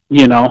hunter.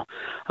 It's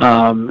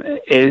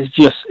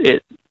just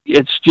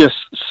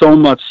so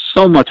much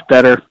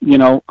better.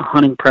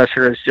 Hunting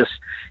pressure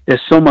is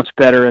so much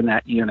better in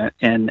that unit.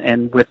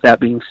 And with that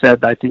being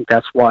said, I think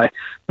that's why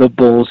the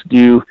bulls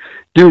do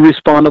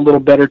respond a little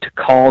better to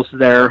calls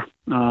there.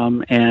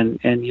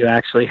 And you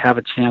actually have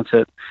a chance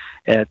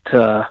at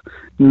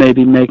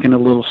maybe making a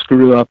little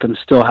screw up and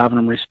still having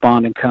them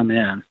respond and come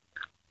in.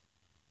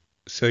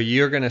 So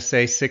you're going to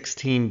say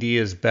 16D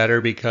is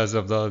better because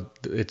of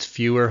it's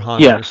fewer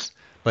hunters? Yes.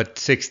 But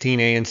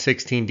 16A and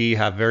 16D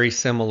have very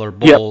similar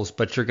bulls, yep.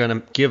 But you're going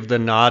to give the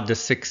nod to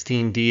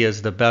 16D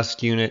as the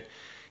best unit,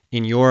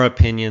 in your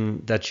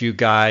opinion, that you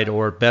guide,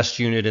 or best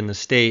unit in the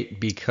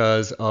state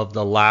because of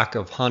the lack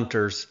of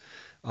hunters.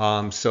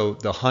 So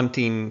the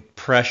hunting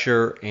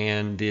pressure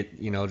and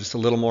just a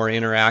little more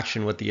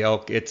interaction with the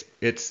elk, it's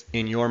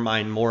in your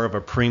mind more of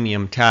a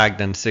premium tag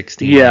than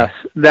 16. Yes,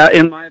 that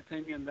in my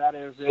opinion, that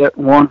is it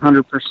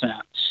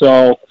 100%.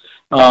 So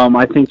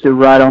I think you're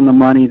right on the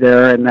money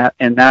there,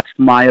 and that's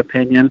my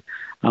opinion.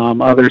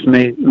 Others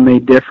may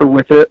differ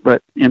with it,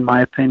 but in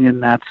my opinion,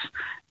 that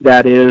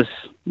is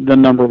the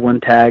number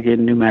one tag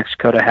in New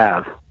Mexico to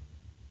have.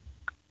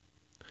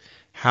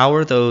 How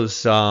are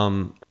those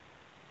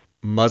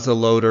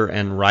muzzleloader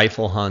and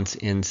rifle hunts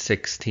in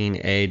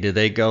 16A? Do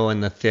they go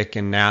in the thick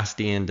and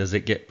nasty, and does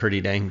it get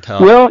pretty dang tough?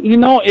 Well,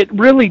 it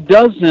really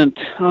doesn't.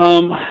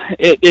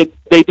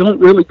 They don't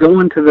really go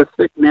into the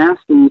thick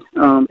nasty in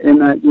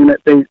that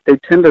unit. They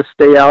tend to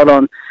stay out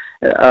on,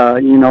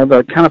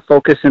 the kind of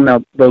focus in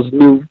those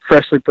new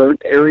freshly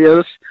burnt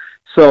areas.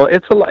 So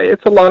it's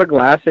a lot of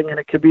glassing, and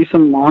it could be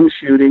some long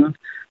shooting,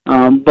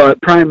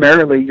 but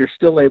primarily you're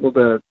still able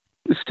to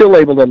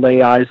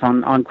lay eyes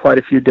on quite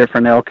a few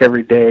different elk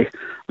every day.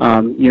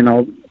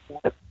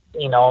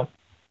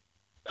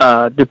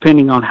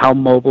 Depending on how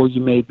mobile you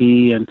may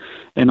be and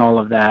all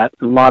of that.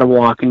 A lot of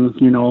walking,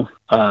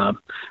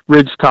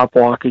 ridge top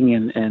walking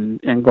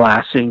and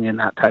glassing and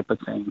that type of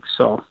thing.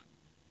 So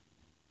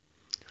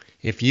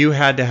if you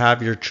had to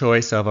have your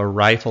choice of a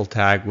rifle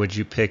tag, would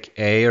you pick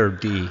A or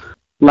D?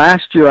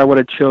 Last year I would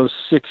have chose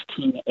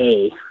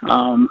 16A.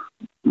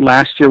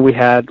 Last year we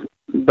had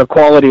the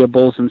quality of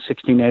bulls in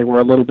 16A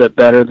were a little bit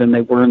better than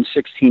they were in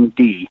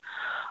 16D.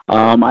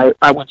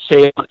 I would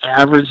say on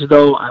average,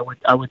 though, I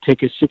would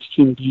take a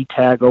 16D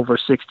tag over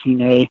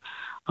 16A,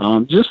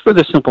 just for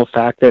the simple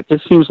fact that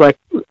it seems like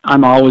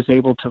I'm always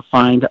able to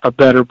find a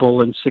better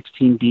bull in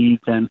 16D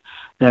than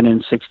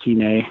in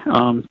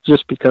 16A,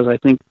 just because I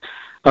think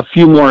a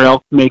few more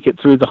elk make it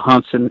through the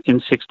hunts in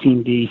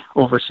 16D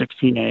over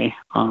 16A,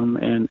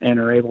 and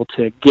are able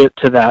to get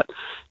to that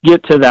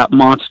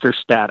monster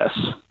status.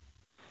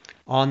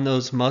 On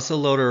those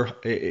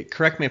muzzleloader,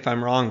 correct me if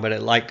I'm wrong, but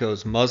it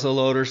goes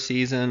muzzleloader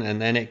season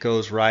and then it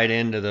goes right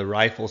into the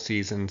rifle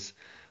seasons.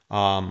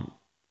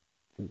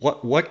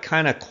 What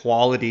kind of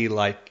quality,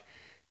 let's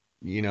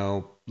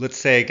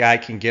say a guy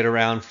can get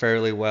around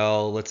fairly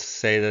well. Let's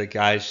say the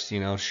guy's,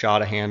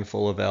 shot a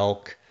handful of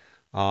elk.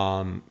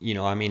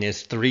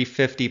 Is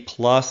 350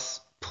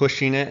 plus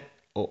pushing it?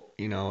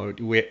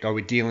 Are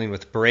we dealing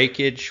with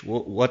breakage?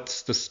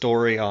 What's the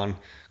story on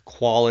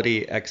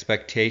quality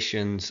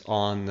expectations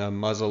on the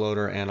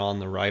muzzleloader and on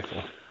the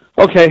rifle?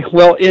 Okay,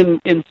 well,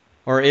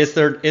 or is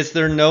there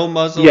no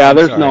muzzleloader? Yeah,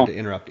 there's no. To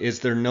interrupt. Is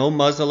there no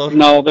muzzleloader?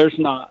 No, there's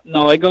not.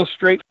 No, it goes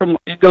straight in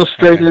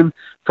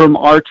from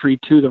archery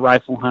to the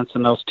rifle hunts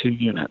in those two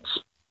units.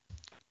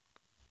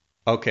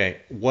 Okay,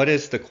 what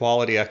is the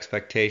quality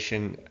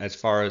expectation as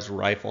far as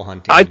rifle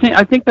hunting? I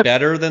think that's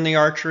better than the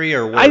archery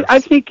or worse? I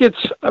think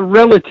it's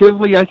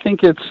relatively. I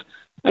think it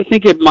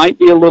might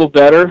be a little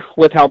better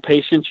with how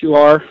patient you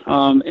are,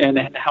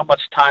 and how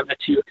much time that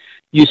you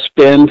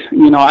spend.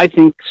 I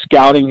think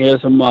scouting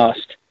is a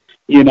must.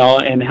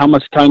 And how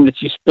much time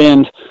that you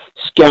spend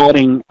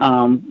scouting,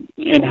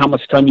 and how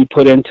much time you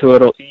put into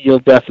it, you'll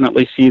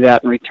definitely see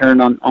that in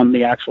return on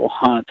the actual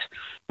hunt.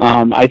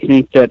 I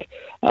think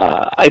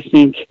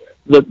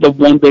the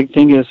one big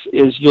thing is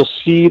you'll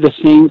see the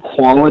same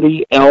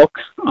quality elk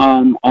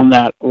on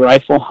that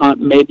rifle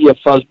hunt, maybe a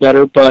fuzz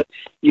better, but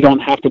you don't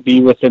have to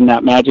be within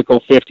that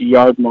magical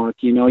 50-yard mark.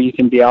 You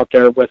can be out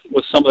there with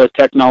some of the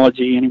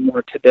technology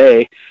anymore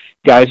today.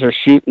 Guys are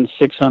shooting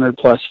 600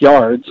 plus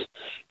yards.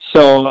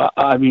 So,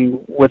 I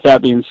mean, with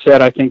that being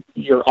said, I think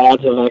your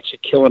odds of actually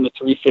killing a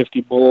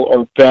 350 bull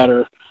or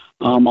better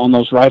on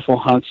those rifle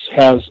hunts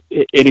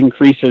it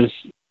increases,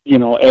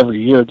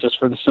 every year, just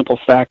for the simple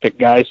fact that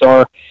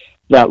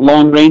that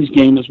long range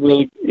game is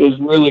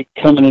really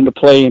coming into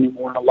play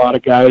anymore. And a lot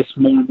of guys,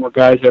 more and more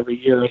guys every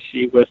year I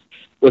see with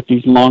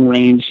these long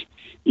range,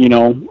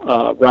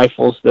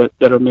 rifles that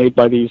are made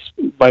by these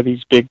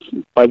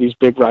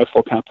big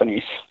rifle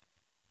companies.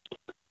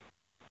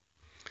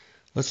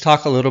 Let's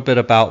talk a little bit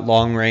about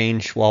long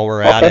range while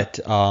we're at it.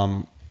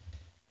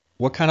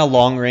 What kind of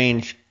long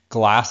range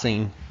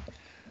glassing,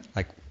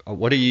 like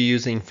what are you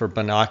using for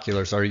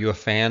binoculars? Are you a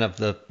fan of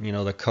the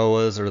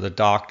Kowas or the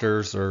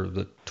Doctors or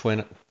the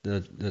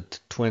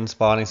twin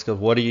spotting skills?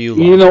 What do you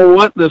like? You know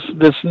what? This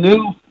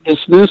new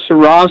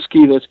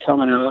Swarovski that's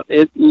coming out,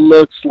 it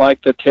looks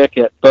like the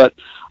ticket. But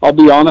I'll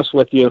be honest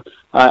with you,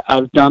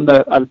 I've done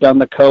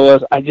the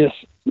Kowas. I just,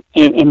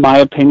 in my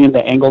opinion,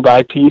 the angled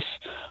eyepiece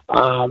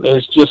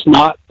is just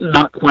not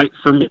quite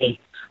for me.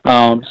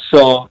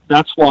 So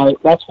that's why I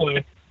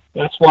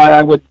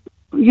would,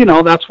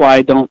 that's why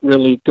I don't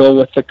really go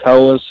with the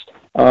Kowas.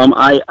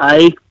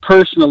 I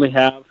personally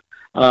have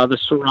the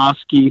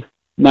Swarovski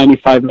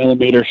 95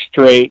 millimeter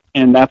straight,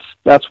 and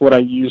that's what I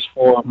use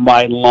for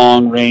my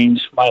long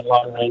range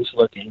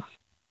looking.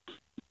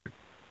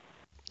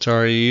 So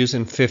are you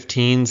using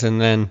 15s and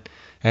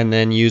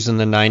then using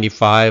the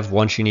 95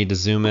 once you need to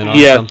zoom in on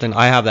something?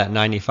 I have that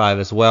 95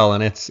 as well,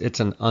 and it's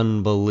an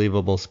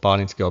unbelievable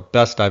spotting skill,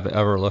 best I've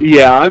ever looked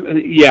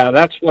at. Yeah,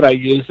 that's what I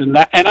use, and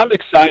I'm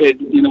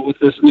excited,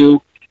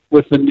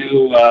 with the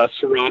new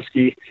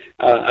Swarovski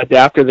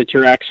adapter that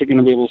you're actually going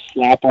to be able to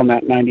slap on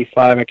that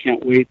 95. I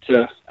can't wait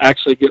to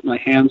actually get my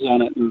hands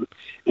on it and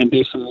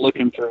do some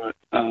looking through it.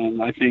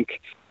 I think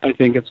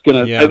it's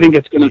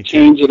gonna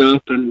change it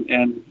up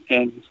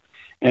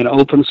and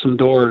open some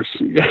doors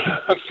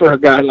for a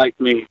guy like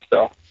me.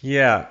 So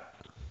yeah,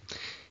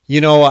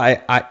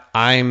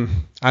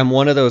 I'm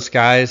one of those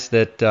guys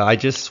that I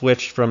just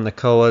switched from the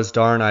Kowas.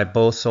 Darn, I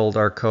both sold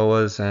our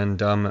Kowas,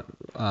 and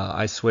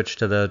I switched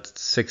to the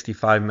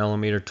 65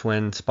 millimeter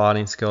twin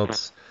spotting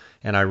scopes,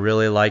 and I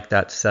really like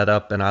that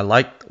setup. And I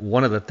like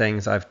one of the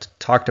things I've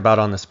talked about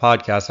on this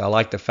podcast. I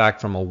like the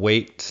fact from a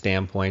weight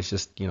standpoint, it's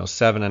just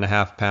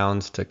 7.5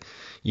 pounds to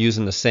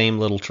using the same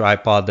little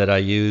tripod that I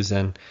use,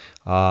 and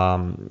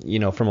from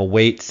a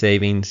weight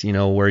savings,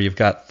 where you've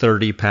got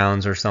 30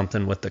 pounds or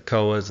something with the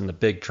Kowas and the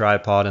big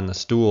tripod and the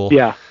stool.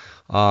 Yeah.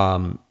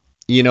 And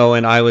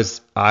I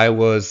was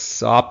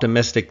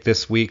optimistic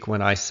this week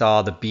when I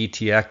saw the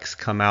BTX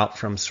come out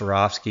from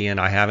Swarovski, and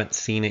I haven't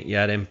seen it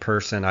yet in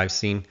person. I've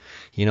seen,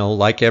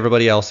 like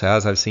everybody else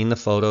has, I've seen the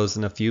photos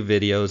and a few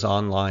videos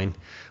online.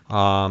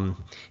 And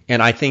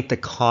I think the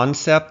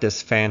concept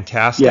is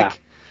fantastic. Yeah.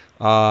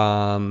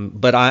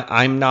 But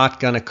I'm not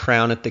going to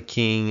crown it the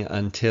king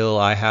until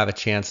I have a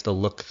chance to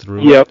look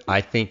through it.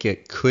 I think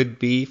it could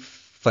be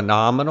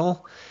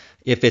phenomenal.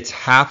 If it's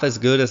half as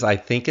good as I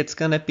think it's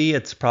going to be,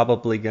 it's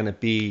probably going to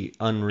be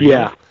unreal.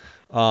 Yeah.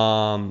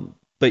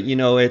 But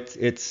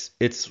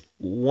it's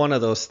one of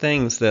those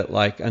things that,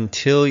 like,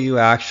 until you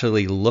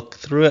actually look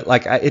through it,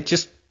 like, it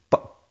just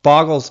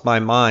boggles my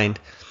mind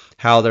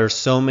how there's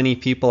so many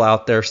people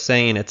out there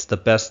saying it's the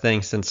best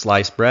thing since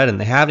sliced bread, and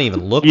they haven't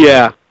even looked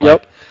at it.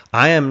 Yep.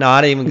 I'm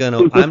not even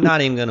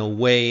gonna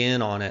weigh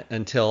in on it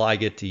until I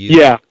get to use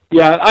it.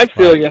 Yeah, I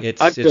feel you.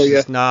 It's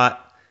just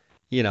not,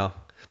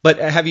 But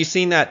have you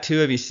seen that too?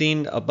 Have you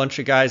seen a bunch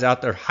of guys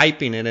out there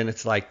hyping it, and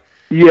it's like,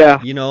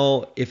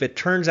 if it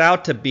turns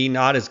out to be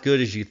not as good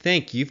as you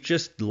think, you've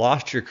just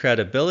lost your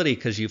credibility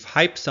because you've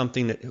hyped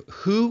something that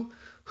who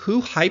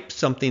hyped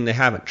something they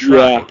haven't tried.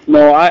 Yeah,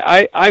 no,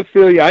 I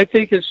feel you. I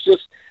think it's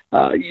just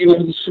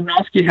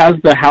Swarovski has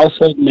the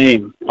household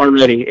name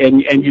already,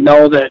 and you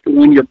know that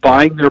when you're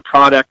buying their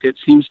product, it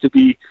seems to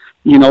be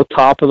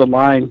top of the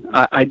line.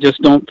 I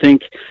just don't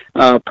think,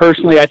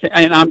 personally,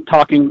 and I'm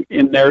talking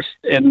in their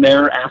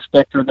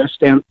aspect or their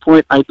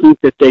standpoint, I think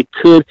that they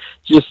could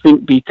just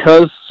think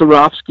because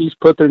Swarovski's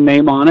put their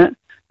name on it,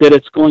 that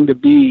it's going to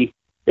be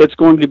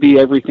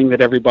everything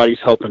that everybody's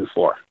hoping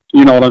for.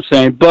 You know what I'm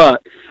saying?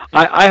 But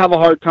I have a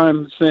hard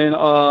time saying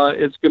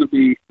it's going to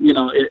be,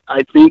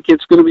 I think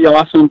it's going to be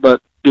awesome, but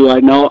do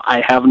I know?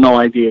 I have no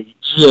idea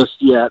just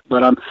yet,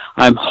 but I'm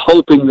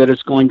hoping that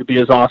it's going to be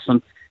as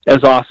awesome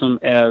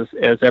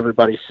as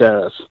everybody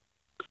says.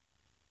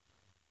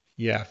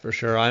 Yeah, for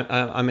sure.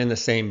 I'm in the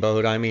same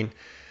boat. I mean,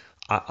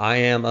 I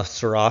am a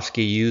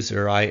Swarovski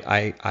user.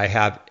 I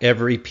have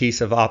every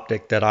piece of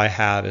optic that I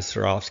have is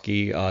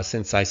Swarovski.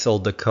 Since I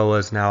sold the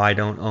Kowas, now I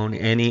don't own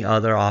any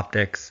other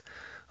optics.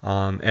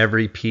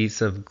 Every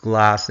piece of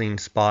glassing,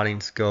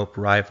 spotting scope,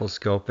 rifle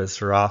scope is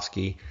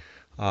Swarovski.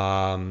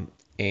 But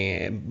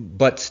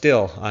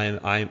still,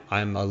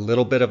 I'm a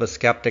little bit of a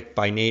skeptic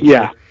by nature.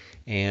 Yeah.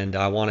 and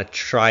I want to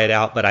try it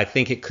out, but I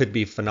think it could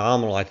be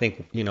phenomenal. I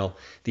think,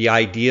 the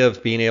idea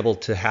of being able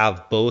to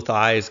have both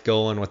eyes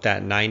going with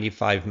that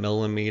 95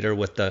 millimeter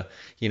with the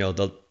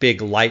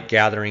big light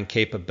gathering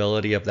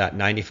capability of that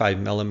 95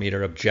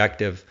 millimeter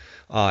objective,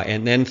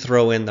 and then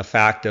throw in the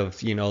fact of,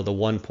 the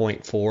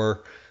 1.4,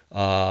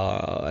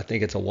 I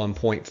think it's a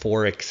 1.4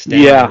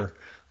 extender.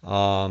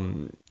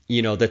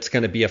 That's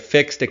going to be a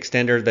fixed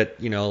extender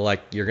that,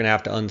 like you're going to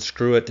have to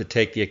unscrew it to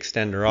take the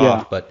extender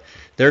off. But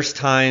there's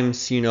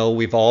times,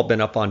 we've all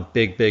been up on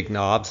big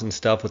knobs and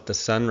stuff with the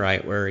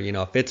Sunlight where,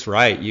 if it's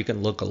right, you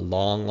can look a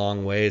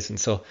long ways. And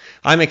so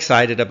I'm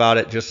excited about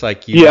it just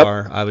like you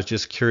are. I was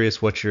just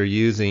curious what you're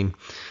using.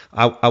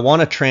 I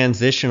want to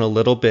transition a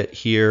little bit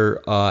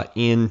here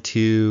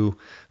into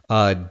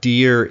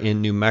deer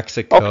in New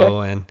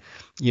Mexico. Okay. And,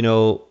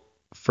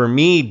 for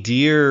me,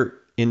 deer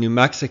in New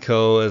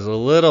Mexico is a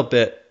little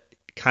bit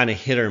kind of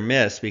hit or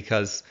miss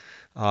because,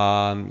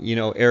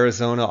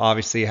 Arizona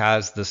obviously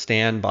has the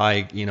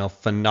standby,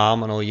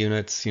 phenomenal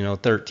units,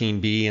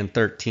 13B and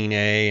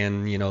 13A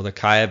and, the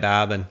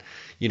Kaibab and,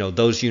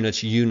 those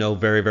units,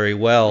 very, very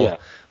well. Yeah.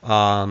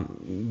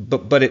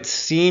 But it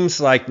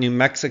seems like New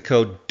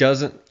Mexico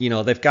doesn't,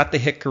 they've got the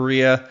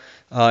Jicarilla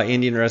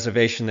Indian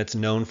reservation that's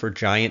known for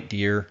giant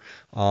deer.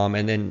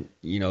 And then,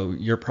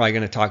 you're probably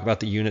going to talk about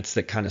the units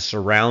that kind of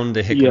surround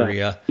the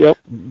Jicarilla. Yeah. Yep.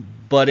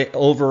 But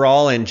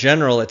overall, in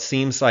general, it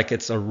seems like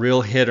it's a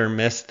real hit or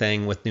miss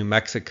thing with New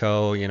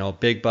Mexico,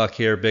 big buck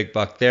here, big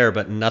buck there,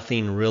 but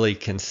nothing really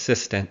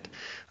consistent.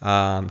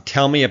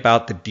 Tell me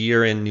about the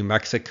deer in New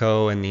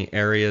Mexico and the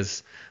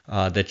areas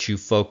that you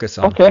focus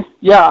on. Okay.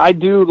 Yeah, I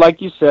do.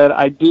 Like you said,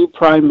 I do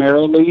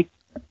primarily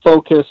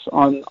focus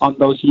on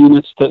those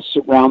units that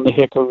surround the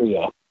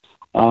Jicarilla.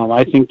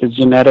 I think the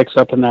genetics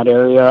up in that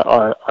area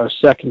are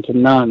second to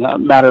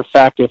none. Matter of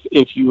fact,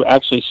 if you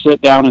actually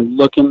sit down and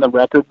look in the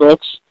record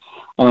books,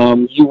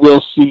 you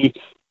will see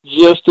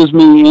just as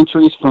many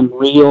entries from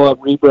Rio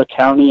Ribra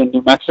County in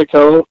New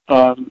Mexico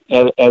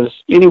as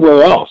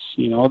anywhere else.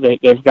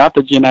 They've got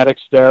the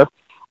genetics there,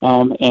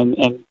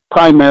 and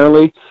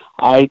primarily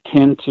I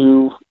tend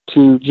to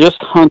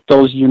just hunt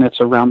those units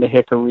around the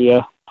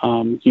Jicarilla.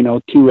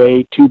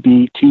 2A,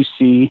 2B,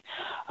 2C,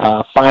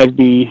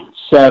 5B,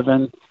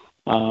 7.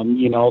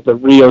 The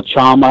Rio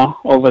Chama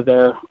over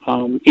there.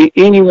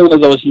 Any one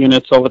of those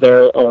units over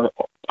there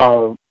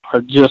are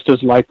just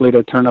as likely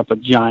to turn up a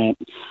giant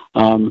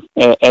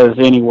as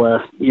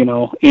anywhere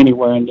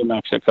in New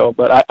Mexico.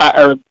 But I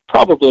are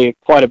probably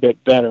quite a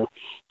bit better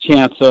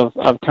chance of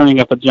turning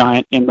up a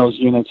giant in those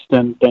units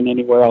than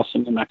anywhere else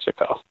in New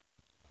Mexico.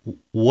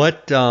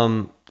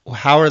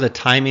 How are the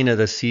timing of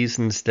the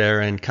seasons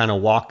there, and kind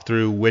of walk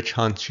through which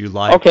hunts you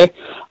like? Okay.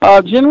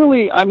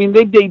 Generally, I mean,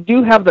 they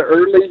do have the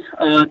early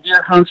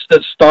deer hunts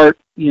that start,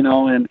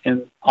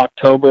 in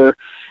October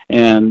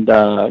and,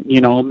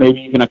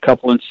 maybe even a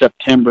couple in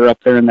September up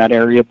there in that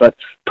area. But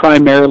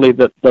primarily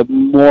the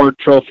more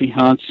trophy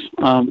hunts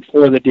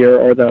for the deer,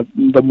 or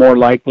the more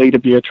likely to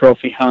be a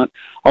trophy hunt,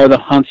 are the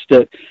hunts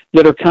that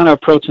are kind of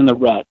approaching the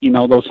rut,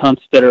 those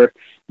hunts that are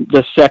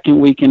the second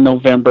week in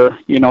November.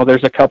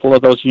 There's a couple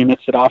of those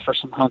units that offer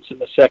some hunts in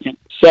the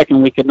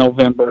second week of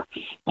November.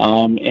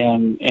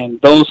 And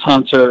those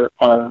hunts are,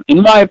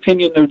 in my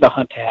opinion, they're the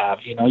hunt to have.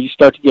 You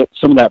start to get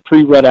some of that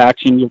pre-rut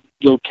action.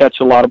 You'll catch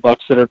a lot of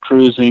bucks that are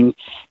cruising.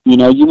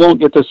 You won't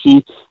get to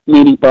see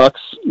many bucks,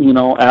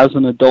 as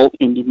an adult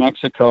in New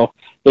Mexico.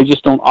 They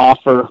just don't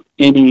offer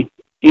any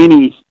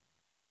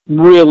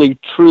really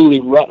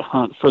truly rut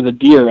hunt for the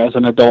deer as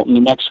an adult in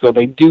New Mexico.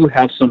 They do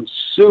have some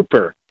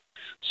super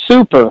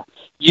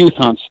youth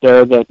hunts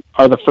there that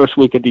are the first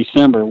week of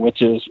December,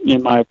 which is,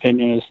 in my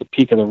opinion, is the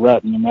peak of the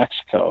rut in New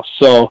Mexico.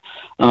 So,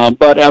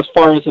 but as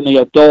far as in the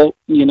adult,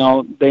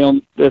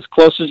 as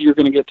close as you're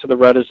going to get to the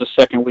rut is the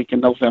second week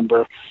in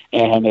November,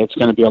 and it's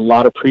going to be a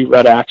lot of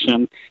pre-rut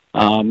action.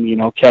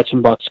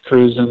 Catching bucks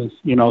cruising,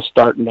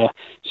 starting to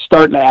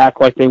act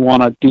like they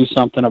want to do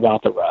something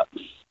about the rut.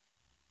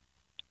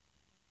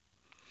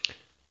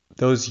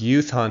 Those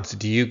youth hunts,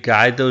 do you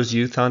guide those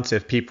youth hunts?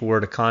 If people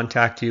were to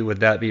contact you, would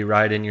that be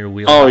right in your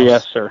wheelhouse? Oh,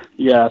 yes, sir.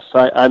 Yes,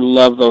 I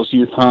love those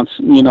youth hunts,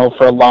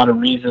 for a lot of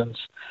reasons.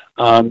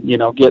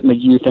 Getting the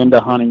youth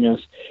into hunting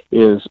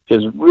is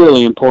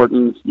really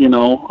important.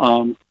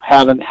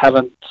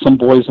 Having some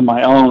boys of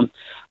my own,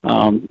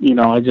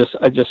 I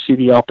just see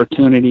the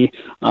opportunity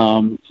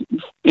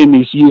in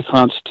these youth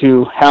hunts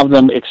to have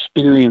them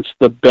experience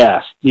the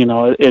best.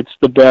 It's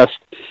the best.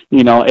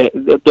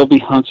 There'll be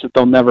hunts that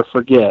they'll never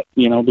forget.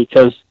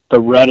 Because the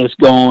rut is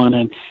going,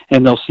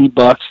 and they'll see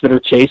bucks that are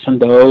chasing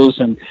does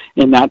and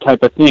that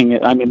type of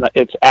thing. I mean,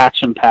 it's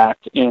action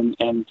packed,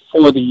 and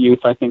for the youth,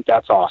 I think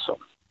that's awesome.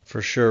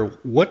 For sure.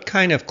 What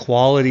kind of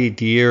quality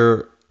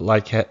deer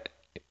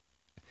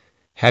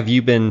have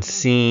you been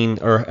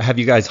seeing, or have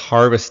you guys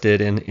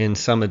harvested in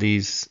some of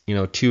these,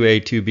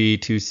 2A, 2B,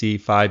 2C,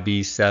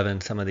 5B,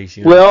 7, some of these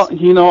units? Well,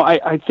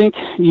 I think,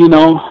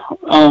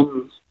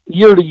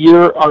 year to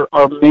year,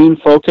 our main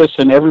focus,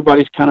 and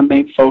everybody's kind of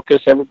main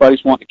focus,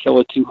 everybody's wanting to kill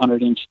a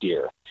 200-inch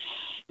deer.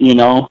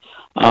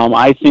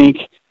 I think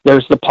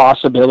there's the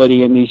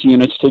possibility in these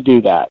units to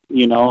do that.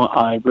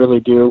 I really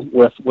do,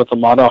 with a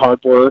lot of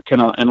hard work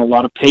and a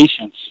lot of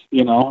patience.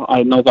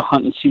 I know the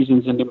hunting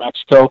seasons in New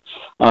Mexico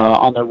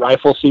on their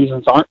rifle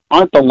seasons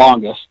aren't the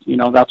longest.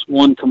 That's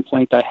one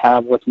complaint I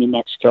have with New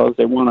Mexico. Is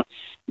they want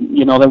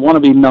to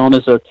be known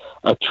as a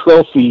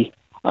trophy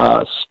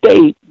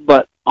state,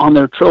 but on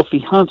their trophy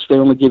hunts they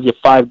only give you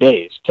 5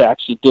 days to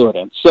actually do it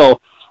in. So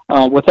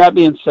with that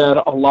being said,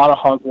 a lot of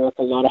hard work,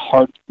 a lot of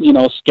hard,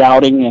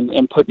 scouting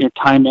and putting your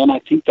time in. I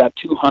think that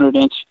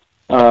 200-inch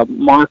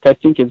mark, I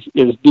think, is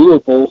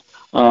doable.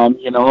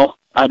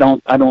 I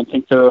don't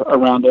think they're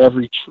around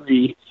every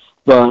tree,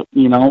 but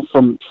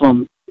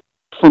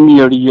from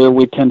year to year,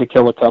 we tend to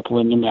kill a couple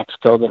in New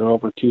Mexico that are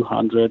over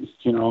 200.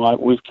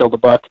 We've killed a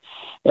buck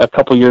a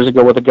couple years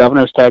ago with a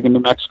governor's tag in New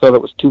Mexico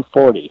that was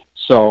 240.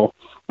 So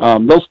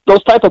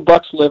those type of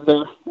bucks live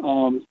there.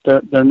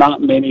 They're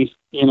not many.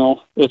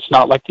 It's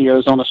not like the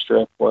Arizona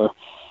Strip where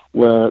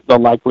the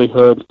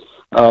likelihood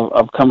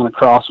of coming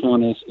across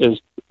one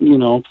is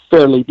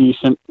fairly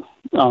decent.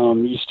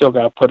 You still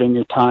got to put in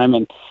your time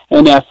and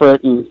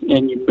effort, and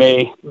you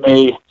may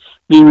be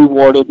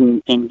rewarded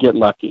and get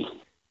lucky.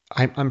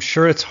 I'm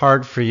sure it's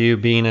hard for you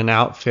being an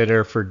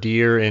outfitter for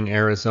deer in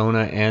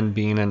Arizona and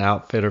being an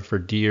outfitter for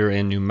deer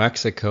in New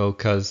Mexico,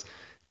 because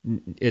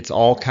it's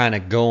all kind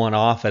of going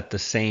off at the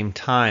same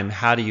time.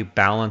 How do you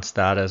balance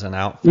that as an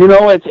outfitter?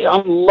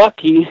 I'm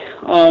lucky,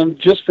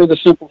 just for the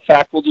simple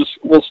fact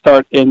we'll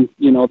start in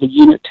the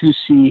Unit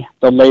 2C,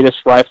 the latest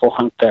rifle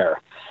hunt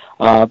there.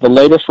 The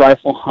latest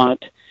rifle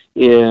hunt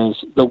is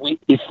the week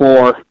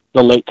before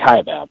the Lake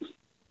Kaibab.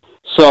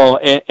 So,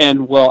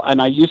 and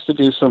I used to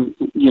do some,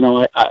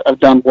 I've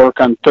done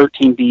work on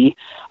 13B,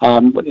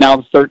 but now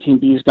the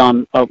 13B's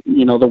gone,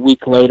 the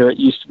week later. It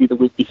used to be the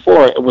week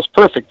before. It was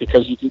perfect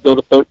because you could go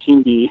to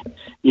 13B,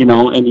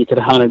 and you could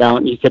hunt it out,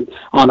 and you could,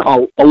 on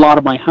a lot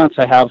of my hunts,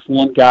 I have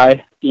one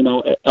guy,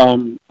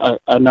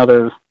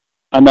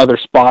 another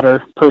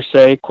spotter per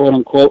se, quote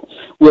unquote,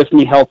 with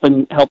me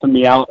helping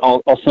me out.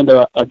 I'll send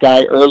a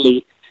guy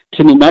early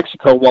to New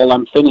Mexico while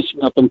I'm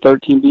finishing up in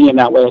 13B, and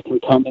that way I can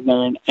come in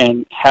there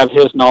and have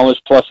his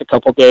knowledge plus a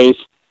couple days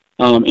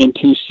in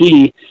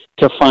 2C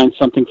to find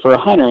something for a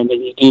hunter. And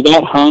then you do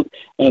that hunt,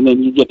 and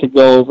then you get to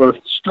go over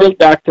straight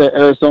back to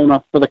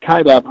Arizona for the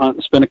Kaibab hunt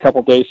and spend a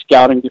couple days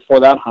scouting before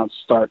that hunt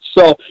starts.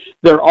 So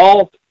they're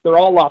all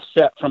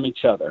offset from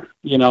each other.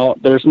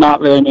 There's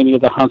not very many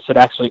of the hunts that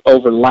actually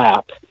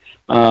overlap.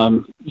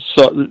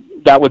 So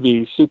that would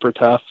be super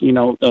tough,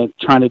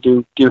 trying to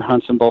do deer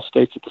hunts in both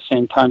states at the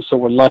same time. So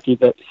we're lucky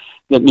that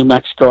New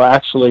Mexico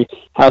actually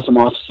has them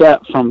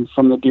offset from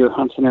the deer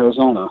hunts in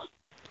Arizona.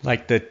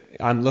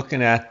 I'm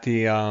looking at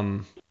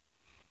the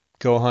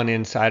Go Hunt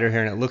Insider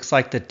here, and it looks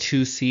like the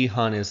 2C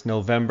hunt is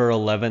November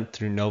 11th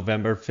through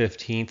November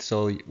 15th.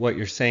 So what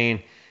you're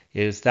saying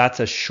is that's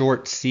a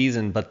short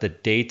season, but the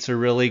dates are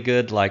really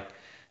good.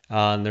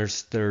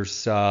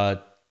 There's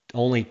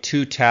only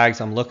 2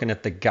 tags. I'm looking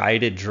at the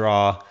guided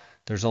draw.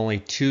 There's only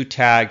 2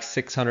 tags,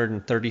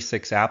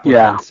 636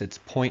 applicants. Yeah. It's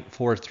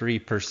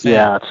 0.43%.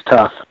 Yeah, it's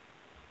tough.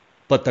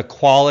 But the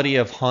quality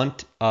of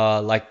hunt,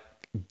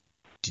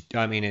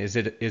 is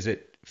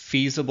it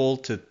feasible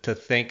to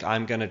think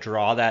I'm going to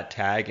draw that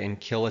tag and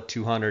kill a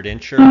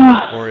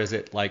 200-incher? Or is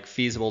it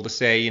feasible to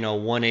say,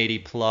 180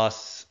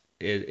 plus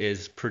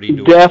is pretty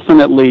doable?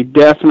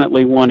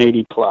 Definitely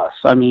 180 plus.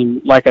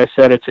 Like I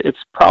said, it's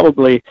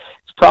probably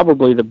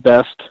the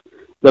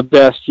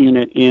best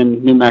unit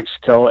in New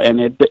Mexico, and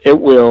it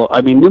will.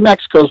 New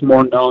Mexico's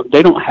more known.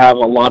 They don't have a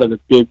lot of the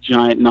big,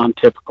 giant,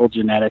 non-typical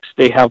genetics.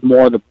 They have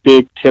more of the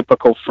big,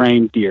 typical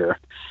frame deer.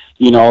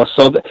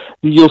 So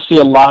you'll see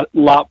a lot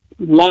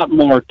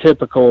more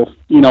typical,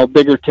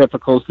 bigger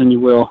typicals than you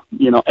will,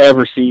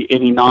 ever see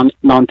any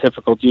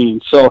non-typical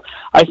genes. So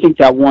I think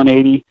that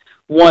 180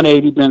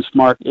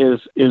 benchmark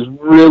is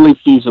really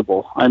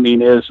feasible.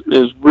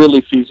 Is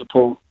really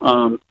feasible.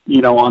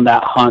 On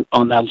that hunt,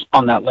 on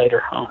that later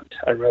hunt.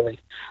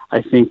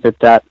 I think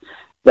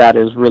that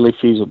is really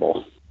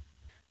feasible.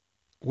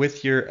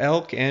 With your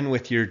elk and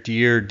with your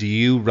deer, do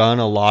you run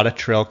a lot of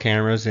trail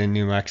cameras in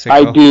New Mexico?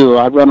 I do.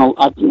 I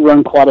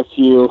run quite a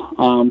few.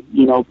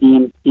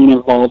 Being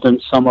involved in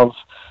some of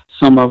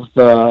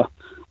the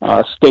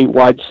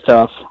statewide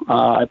stuff,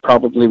 I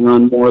probably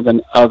run more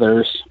than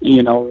others.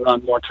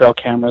 Run more trail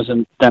cameras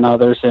than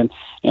others, and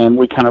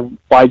we kind of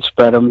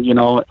widespread them.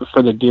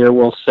 For the deer,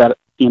 we'll set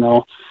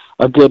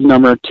a good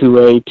number,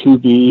 2A,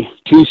 2B,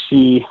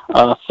 2C,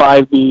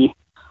 5B.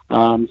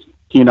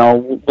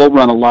 We'll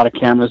run a lot of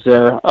cameras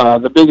there.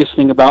 The biggest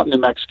thing about New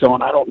Mexico,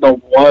 and I don't know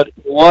what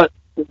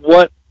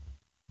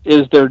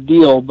is their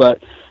deal,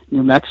 but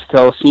New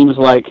Mexico seems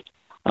like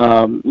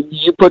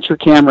you put your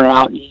camera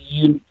out,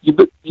 you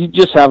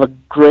just have a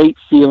great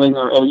feeling,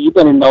 or you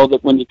better know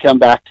that when you come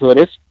back to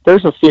it,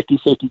 there's a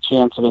 50-50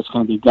 chance that it's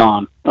going to be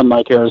gone,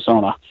 unlike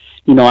Arizona.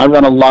 I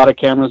run a lot of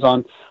cameras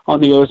on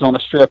the Arizona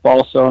Strip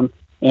also,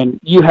 and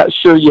you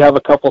have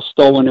a couple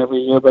stolen every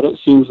year, but it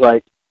seems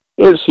like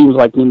it seems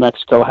like New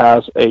Mexico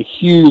has a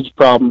huge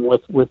problem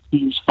with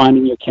thieves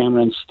finding your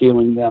camera and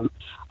stealing them,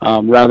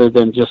 rather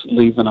than just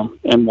leaving them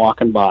and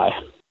walking by.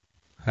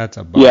 That's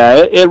a bummer. Yeah,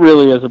 it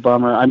really is a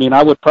bummer. I mean,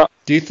 I would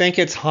Do you think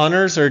it's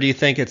hunters or do you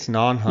think it's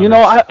non-hunters? You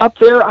know, up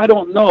there, I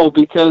don't know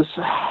because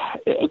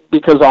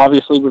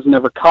obviously we've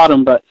never caught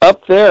them. But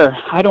up there,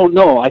 I don't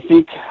know. I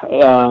think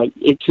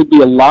it could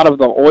be a lot of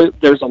the oil.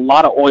 There's a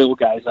lot of oil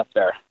guys up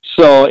there,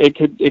 so it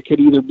could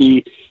either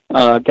be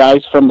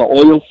guys from the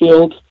oil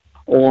field,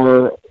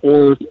 or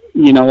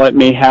you know, it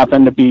may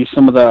happen to be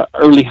some of the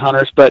early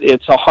hunters. But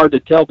it's hard to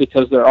tell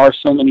because there are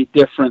so many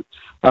different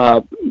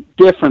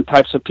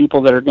types of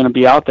people that are going to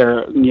be out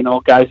there. You know,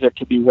 guys that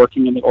could be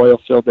working in the oil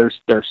field.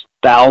 There's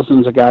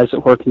thousands of guys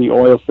that work in the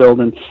oil field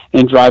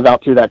and drive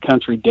out through that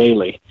country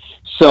daily.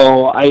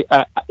 So I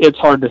it's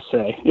hard to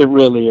say. It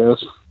really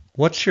is.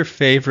 What's your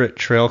favorite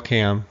trail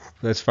cam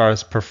as far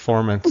as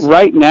performance?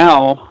 Right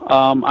now,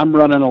 I'm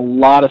running a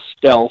lot of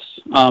stealth.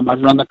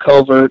 I've run the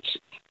coverts,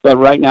 but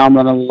right now I'm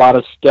running a lot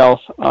of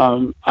stealth.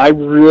 I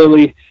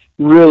really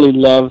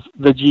love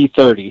the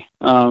G30,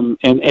 and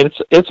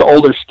it's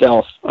older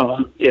stealth.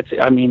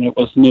 It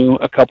was new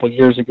a couple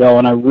years ago,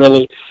 and I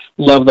really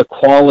love the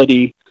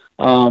quality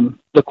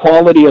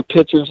of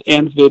pictures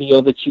and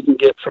video that you can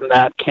get from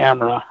that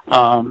camera.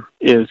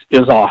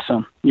 Is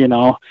awesome. You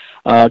know,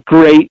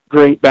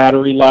 great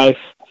battery life,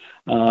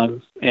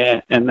 and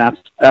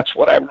that's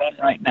what I run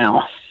right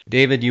now.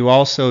 David, you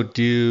also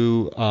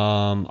do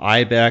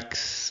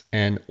Ibex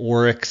and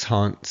Oryx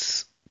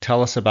hunts.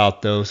 Tell us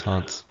about those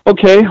hunts.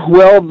 Okay,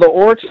 well, the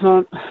Oryx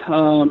hunt,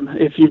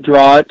 if you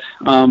draw it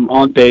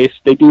on base,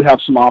 they do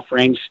have some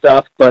off-range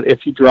stuff, but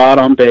if you draw it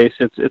on base,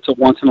 it's a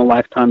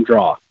once-in-a-lifetime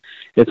draw.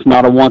 It's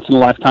not a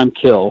once-in-a-lifetime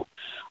kill.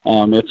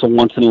 It's a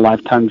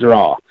once-in-a-lifetime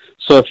draw.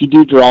 So if you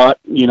do draw it,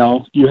 you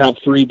know, you have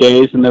 3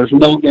 days, and there's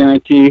no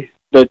guarantee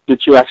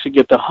that you actually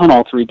get to hunt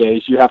all 3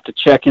 days. You have to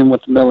check in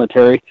with the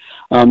military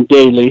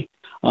daily.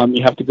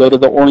 You have to go to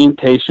the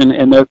orientation,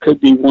 and there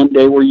could be one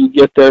day where you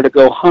get there to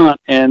go hunt,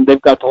 and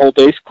they've got the whole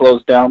base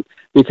closed down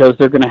because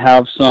they're going to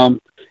have some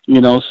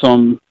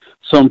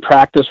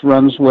practice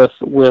runs with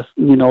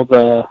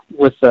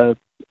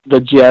the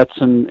jets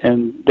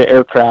and the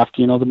aircraft,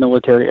 you know, the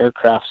military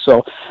aircraft.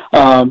 So,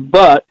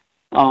 but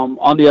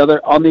on the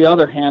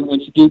other hand,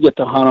 when you do get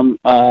to hunt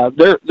them,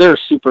 they're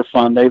super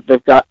fun.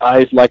 They've got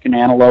eyes like an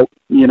antelope.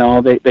 You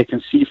know, they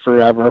can see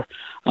forever.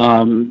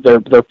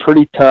 They're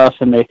pretty tough,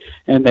 and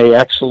they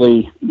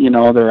actually, you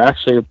know, they're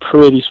actually a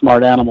pretty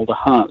smart animal to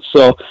hunt.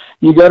 So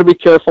you got to be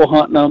careful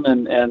hunting them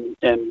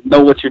and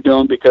know what you're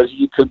doing, because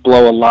you could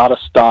blow a lot of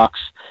stalks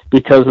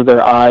because of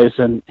their eyes,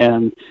 and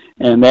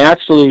they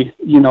actually,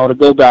 you know, to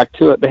go back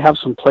to it, they have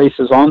some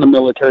places on the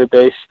military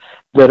base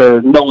that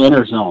are no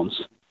enter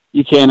zones.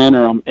 You can't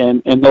enter them,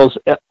 and those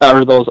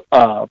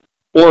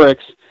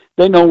Oryx,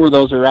 they know where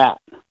those are at.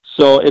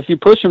 So if you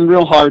push them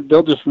real hard,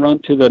 they'll just run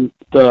to the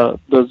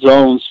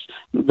zones.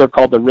 They're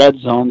called the red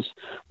zones,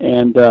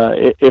 and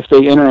if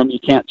they enter them, you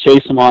can't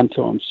chase them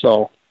onto them.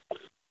 So,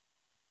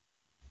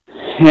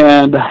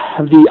 and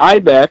the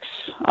Ibex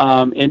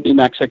in New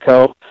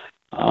Mexico,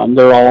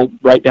 they're all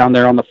right down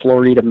there on the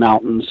Florida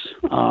mountains.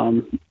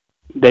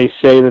 They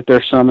say that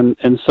there's some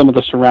in some of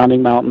the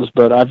surrounding mountains,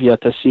 but I've yet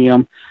to see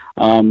them.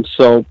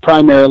 So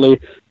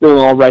primarily, they're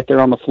all right there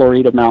on the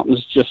Florida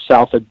mountains, just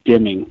south of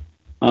Deming.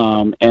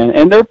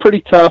 And they're pretty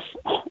tough,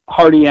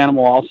 hardy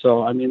animal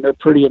also. I mean, they're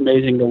pretty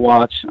amazing to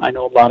watch. I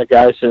know a lot of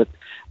guys that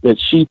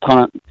sheep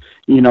hunt,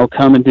 you know,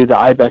 come and do the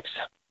Ibex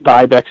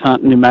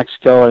hunt in New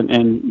Mexico,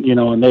 and you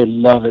know, and they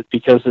love it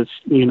because it's,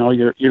 you know,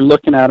 you're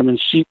looking at them in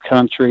sheep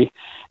country,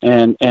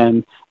 and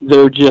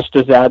they're just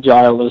as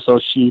agile as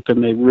those sheep,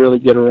 and they really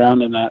get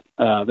around in that.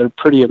 They're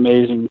pretty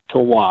amazing to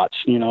watch.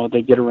 You know,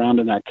 they get around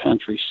in that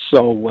country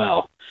so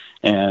well.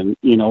 And,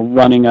 you know,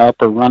 running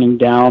up or running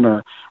down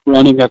or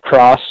running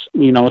across,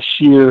 you know,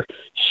 sheer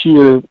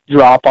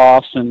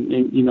drop-offs, and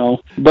you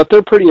know, but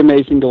they're pretty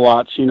amazing to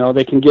watch. You know,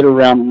 they can get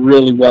around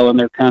really well in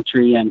their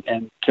country and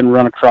can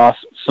run across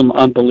some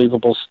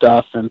unbelievable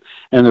stuff, and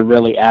they're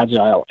really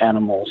agile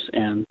animals,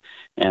 and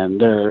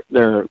they're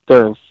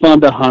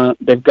fun to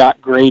hunt. They've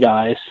got great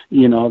eyes.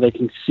 You know, they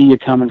can see you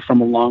coming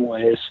from a long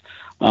ways.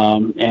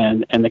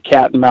 And the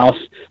cat and mouse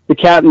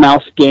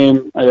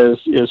game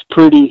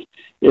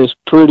is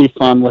pretty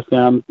fun with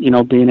them, you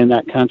know, being in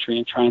that country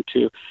and trying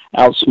to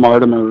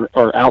outsmart them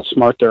or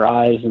outsmart their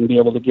eyes and be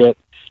able to get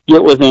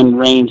within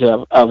range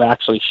of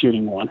actually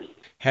shooting one.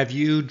 Have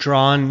you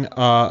drawn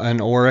an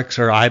Oryx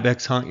or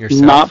Ibex hunt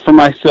yourself? Not for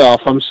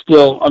myself. I'm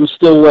still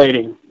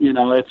waiting. You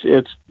know,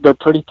 they're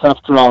pretty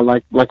tough draw.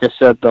 Like I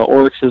said, the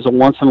Oryx is a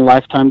once in a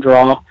lifetime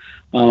draw.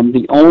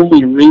 The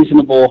only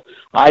reasonable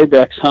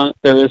Ibex hunt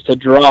there is to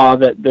draw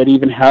that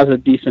even has a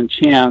decent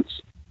chance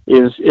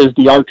is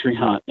the archery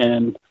hunt,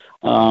 and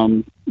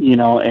you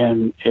know,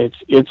 and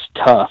it's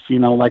tough. You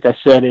know, like I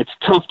said, it's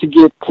tough to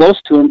get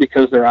close to them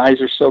because their eyes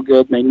are so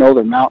good, and they know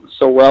their mountain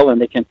so well, and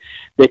they can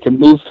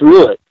move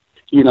through it,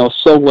 you know,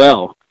 so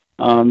well.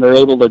 They're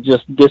able to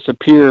just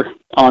disappear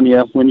on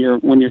you when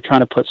you're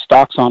trying to put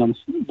stocks on them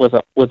with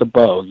a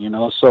bow.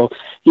 So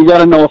you got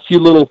to know a few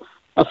little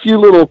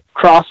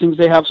crossings.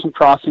 They have some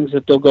crossings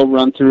that they'll go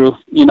run through.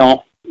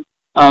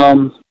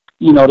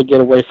 To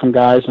get away from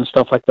guys and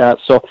stuff like that.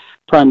 So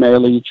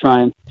primarily you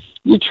try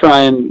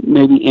and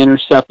maybe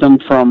intercept them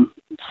from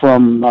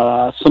some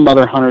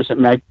other hunters that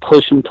might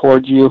push them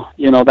towards you.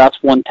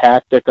 That's one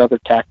tactic. Other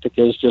tactic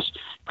is just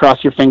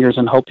cross your fingers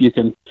and hope you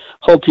can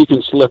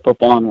slip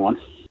up on one.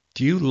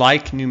 Do you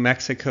like New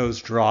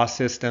Mexico's draw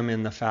system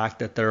in the fact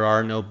that there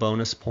are no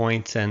bonus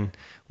points, and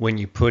when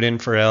you put in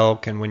for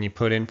elk and when you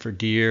put in for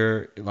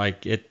deer,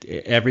 like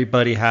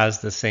everybody has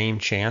the same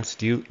chance?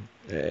 Do you,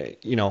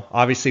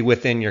 obviously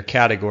within your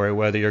category,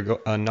 whether you're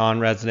a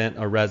non-resident,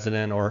 a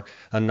resident, or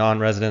a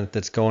non-resident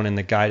that's going in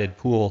the guided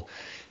pool,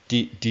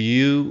 do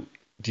you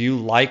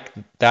like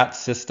that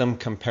system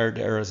compared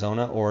to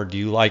Arizona, or do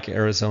you like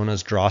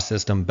Arizona's draw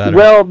system better?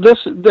 Well,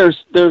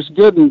 there's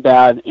good and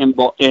bad in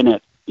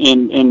it.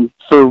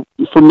 For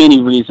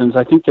many reasons.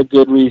 I think the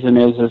good reason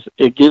is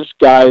it gives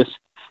guys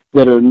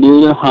that are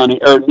new to hunting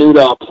or new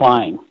to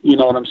applying, you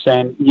know what I'm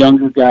saying?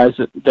 Younger guys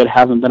that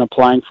haven't been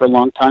applying for a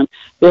long time,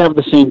 they have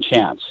the same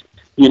chance.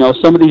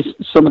 Some of these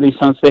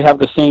hunts, they have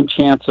the same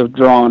chance of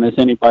drawing as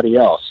anybody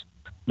else.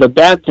 The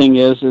bad thing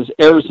is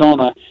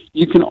Arizona,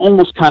 you can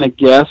almost kind of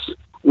guess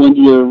when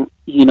you're,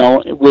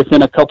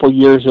 within a couple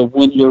years of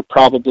when you're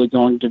probably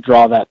going to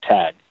draw that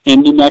tag.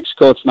 In New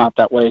Mexico, it's not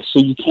that way, so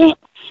you can't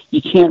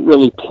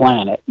really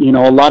plan it.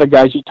 A lot of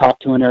guys you talk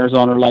to in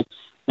Arizona are like,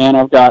 man,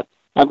 I've got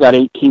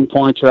 18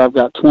 points or I've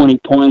got 20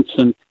 points,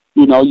 and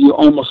you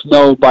almost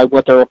know by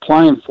what they're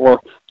applying for.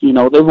 They've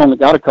only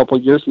got a couple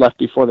of years left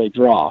before they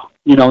draw.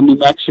 New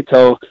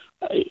Mexico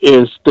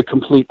is the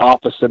complete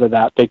opposite of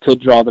that. They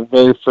could draw the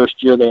very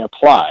first year they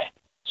apply.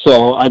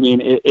 So I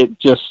mean, it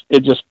just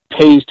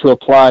pays to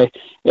apply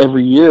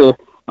every year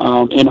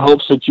in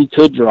hopes that you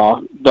could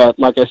draw. But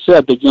like I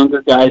said, the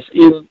younger guys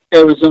in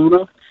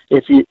Arizona,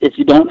 if you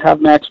don't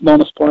have max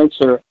bonus points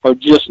or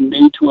just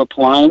new to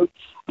applying,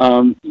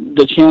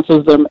 the chances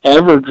of them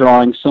ever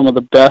drawing some of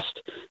the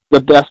best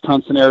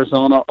hunts in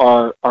Arizona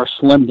are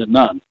slim to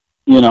none.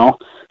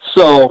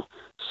 So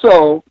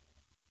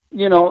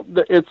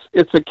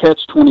it's a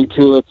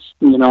catch-22.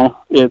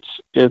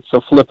 It's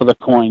a flip of the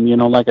coin.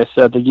 Like I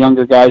said, the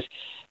younger guys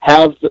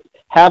have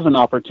an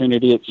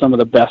opportunity at some of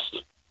the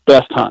best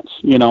hunts,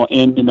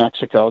 in New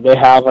Mexico. They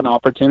have an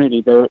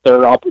opportunity. Their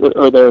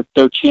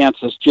chance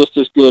is just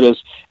as good as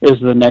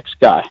the next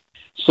guy.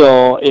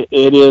 So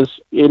it is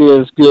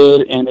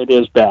good and it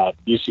is bad.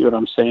 You see what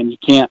I'm saying? You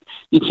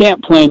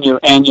can't plan your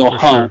annual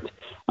hunt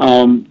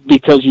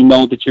because you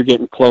know that you're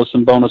getting close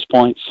in bonus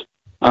points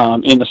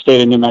in the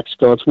state of New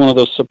Mexico. It's one of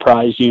those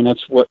surprise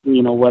units,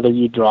 whether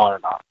you draw or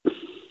not.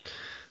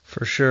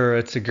 For sure.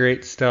 It's a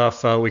great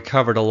stuff. We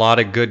covered a lot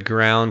of good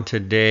ground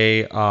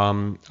today.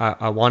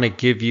 I want to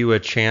give you a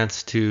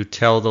chance to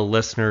tell the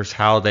listeners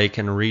how they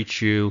can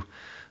reach you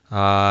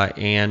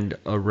and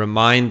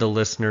remind the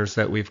listeners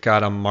that we've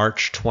got a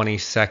March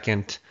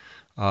 22nd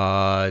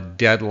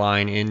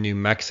deadline in New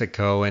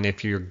Mexico. And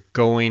if you're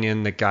going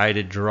in the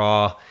guided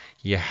draw,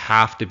 you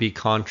have to be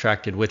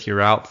contracted with your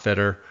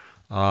outfitter.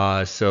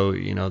 So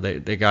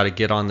they got to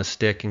get on the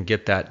stick and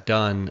get that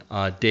done.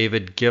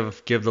 David,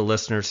 give the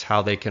listeners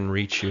how they can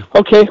reach you.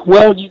 Okay,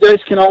 well, you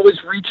guys can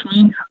always reach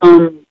me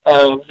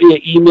via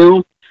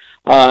email,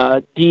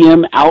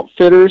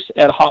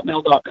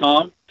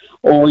 dmoutfitters@hotmail.com,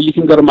 or you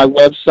can go to my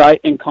website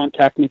and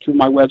contact me through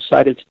my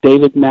website. It's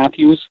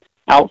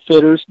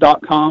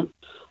davidmathewsoutfitters.com,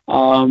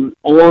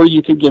 or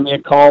you can give me a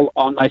call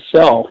on my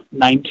cell,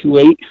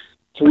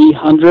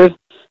 928-300.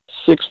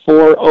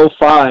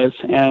 6405,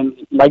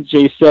 and like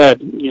Jay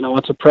said,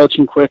 it's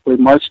approaching quickly.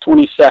 March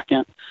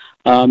 22nd,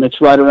 it's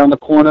right around the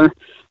corner.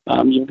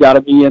 You've got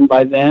to be in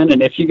by then,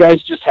 and if you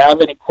guys just have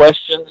any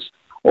questions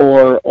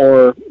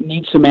or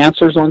need some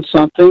answers on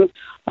something,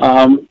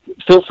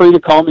 feel free to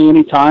call me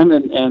anytime,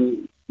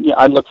 and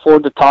I look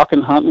forward to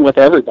talking hunting with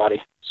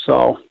everybody.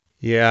 So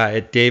yeah,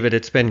 David,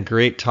 it's been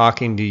great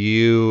talking to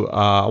you.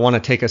 I want to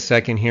take a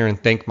second here and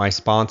thank my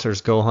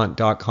sponsors,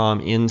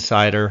 GoHunt.com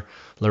Insider.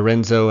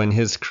 Lorenzo and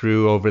his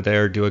crew over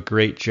there do a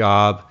great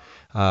job.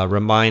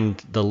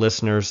 Remind the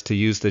listeners to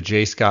use the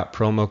J. Scott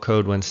promo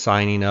code when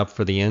signing up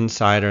for the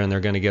Insider, and they're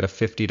going to get a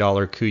 $50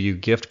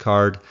 KUIU gift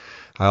card.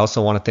 I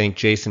also want to thank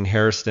Jason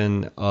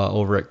Harrison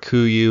over at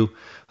KUIU,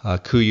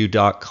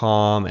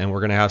 KUIU.com, and we're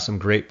going to have some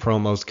great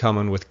promos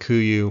coming with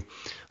KUIU,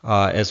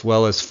 as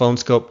well as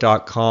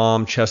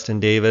Phonescope.com,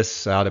 Cheston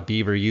Davis out of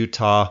Beaver,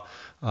 Utah.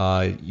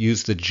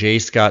 Use the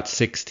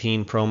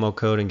JScott16 promo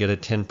code and get a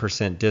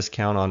 10%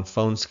 discount on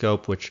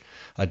Phonescope, which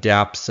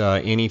adapts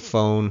any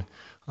phone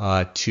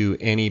to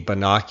any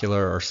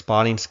binocular or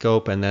spotting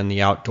scope. And then the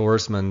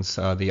Outdoorsman's,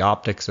 the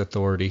Optics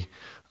Authority,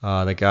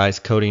 the guys,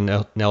 Cody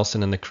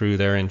Nelson and the crew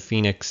there in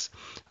Phoenix,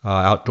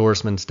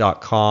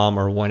 outdoorsmans.com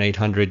or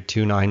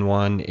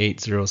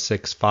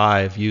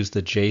 1-800-291-8065. Use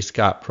the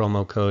JScott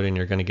promo code and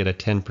you're going to get a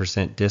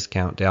 10%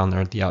 discount down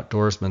there at the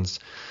Outdoorsman's.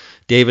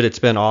 David, it's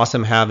been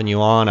awesome having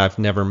you on. I've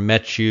never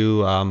met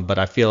you, but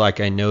I feel like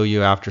I know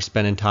you after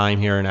spending time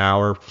here an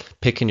hour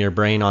picking your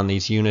brain on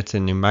these units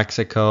in New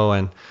Mexico,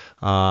 and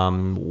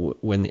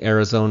when the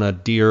Arizona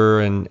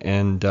deer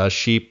and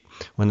sheep,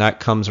 when that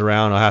comes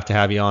around, I'll have to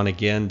have you on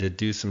again to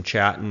do some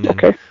chatting.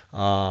 Okay.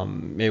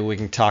 And maybe we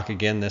can talk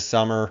again this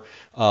summer.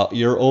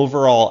 Your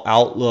overall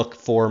outlook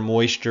for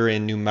moisture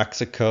in New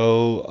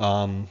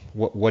Mexico,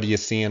 what are you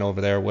seeing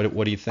over there?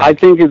 What do you think? I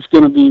think it's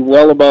going to be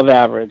well above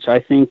average. I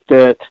think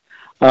that,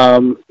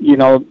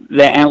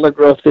 the antler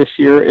growth this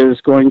year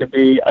is going to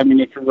be,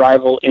 it can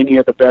rival any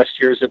of the best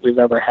years that we've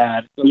ever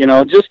had.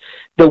 Just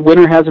the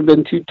winter hasn't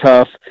been too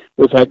tough.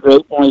 We've had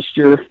great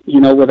moisture,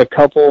 with a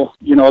couple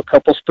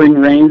spring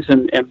rains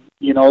and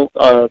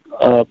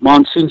a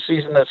monsoon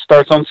season that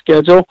starts on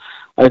schedule.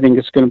 I think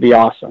it's going to be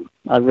awesome.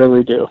 I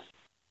really do.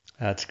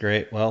 That's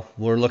great. Well,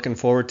 we're looking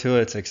forward to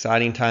it. It's an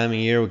exciting time of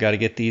year. We got to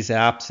get these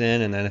apps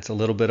in, and then it's a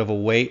little bit of a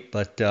wait,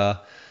 but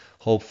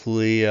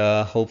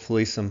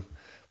hopefully some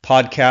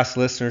podcast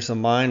listeners of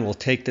mine will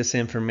take this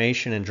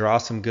information and draw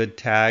some good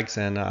tags.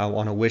 And I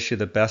want to wish you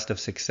the best of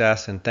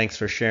success, and thanks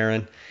for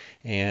sharing.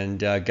 And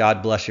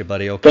God bless you,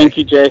 buddy. Okay. Thank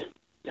you, Jay.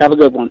 Have a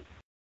good one.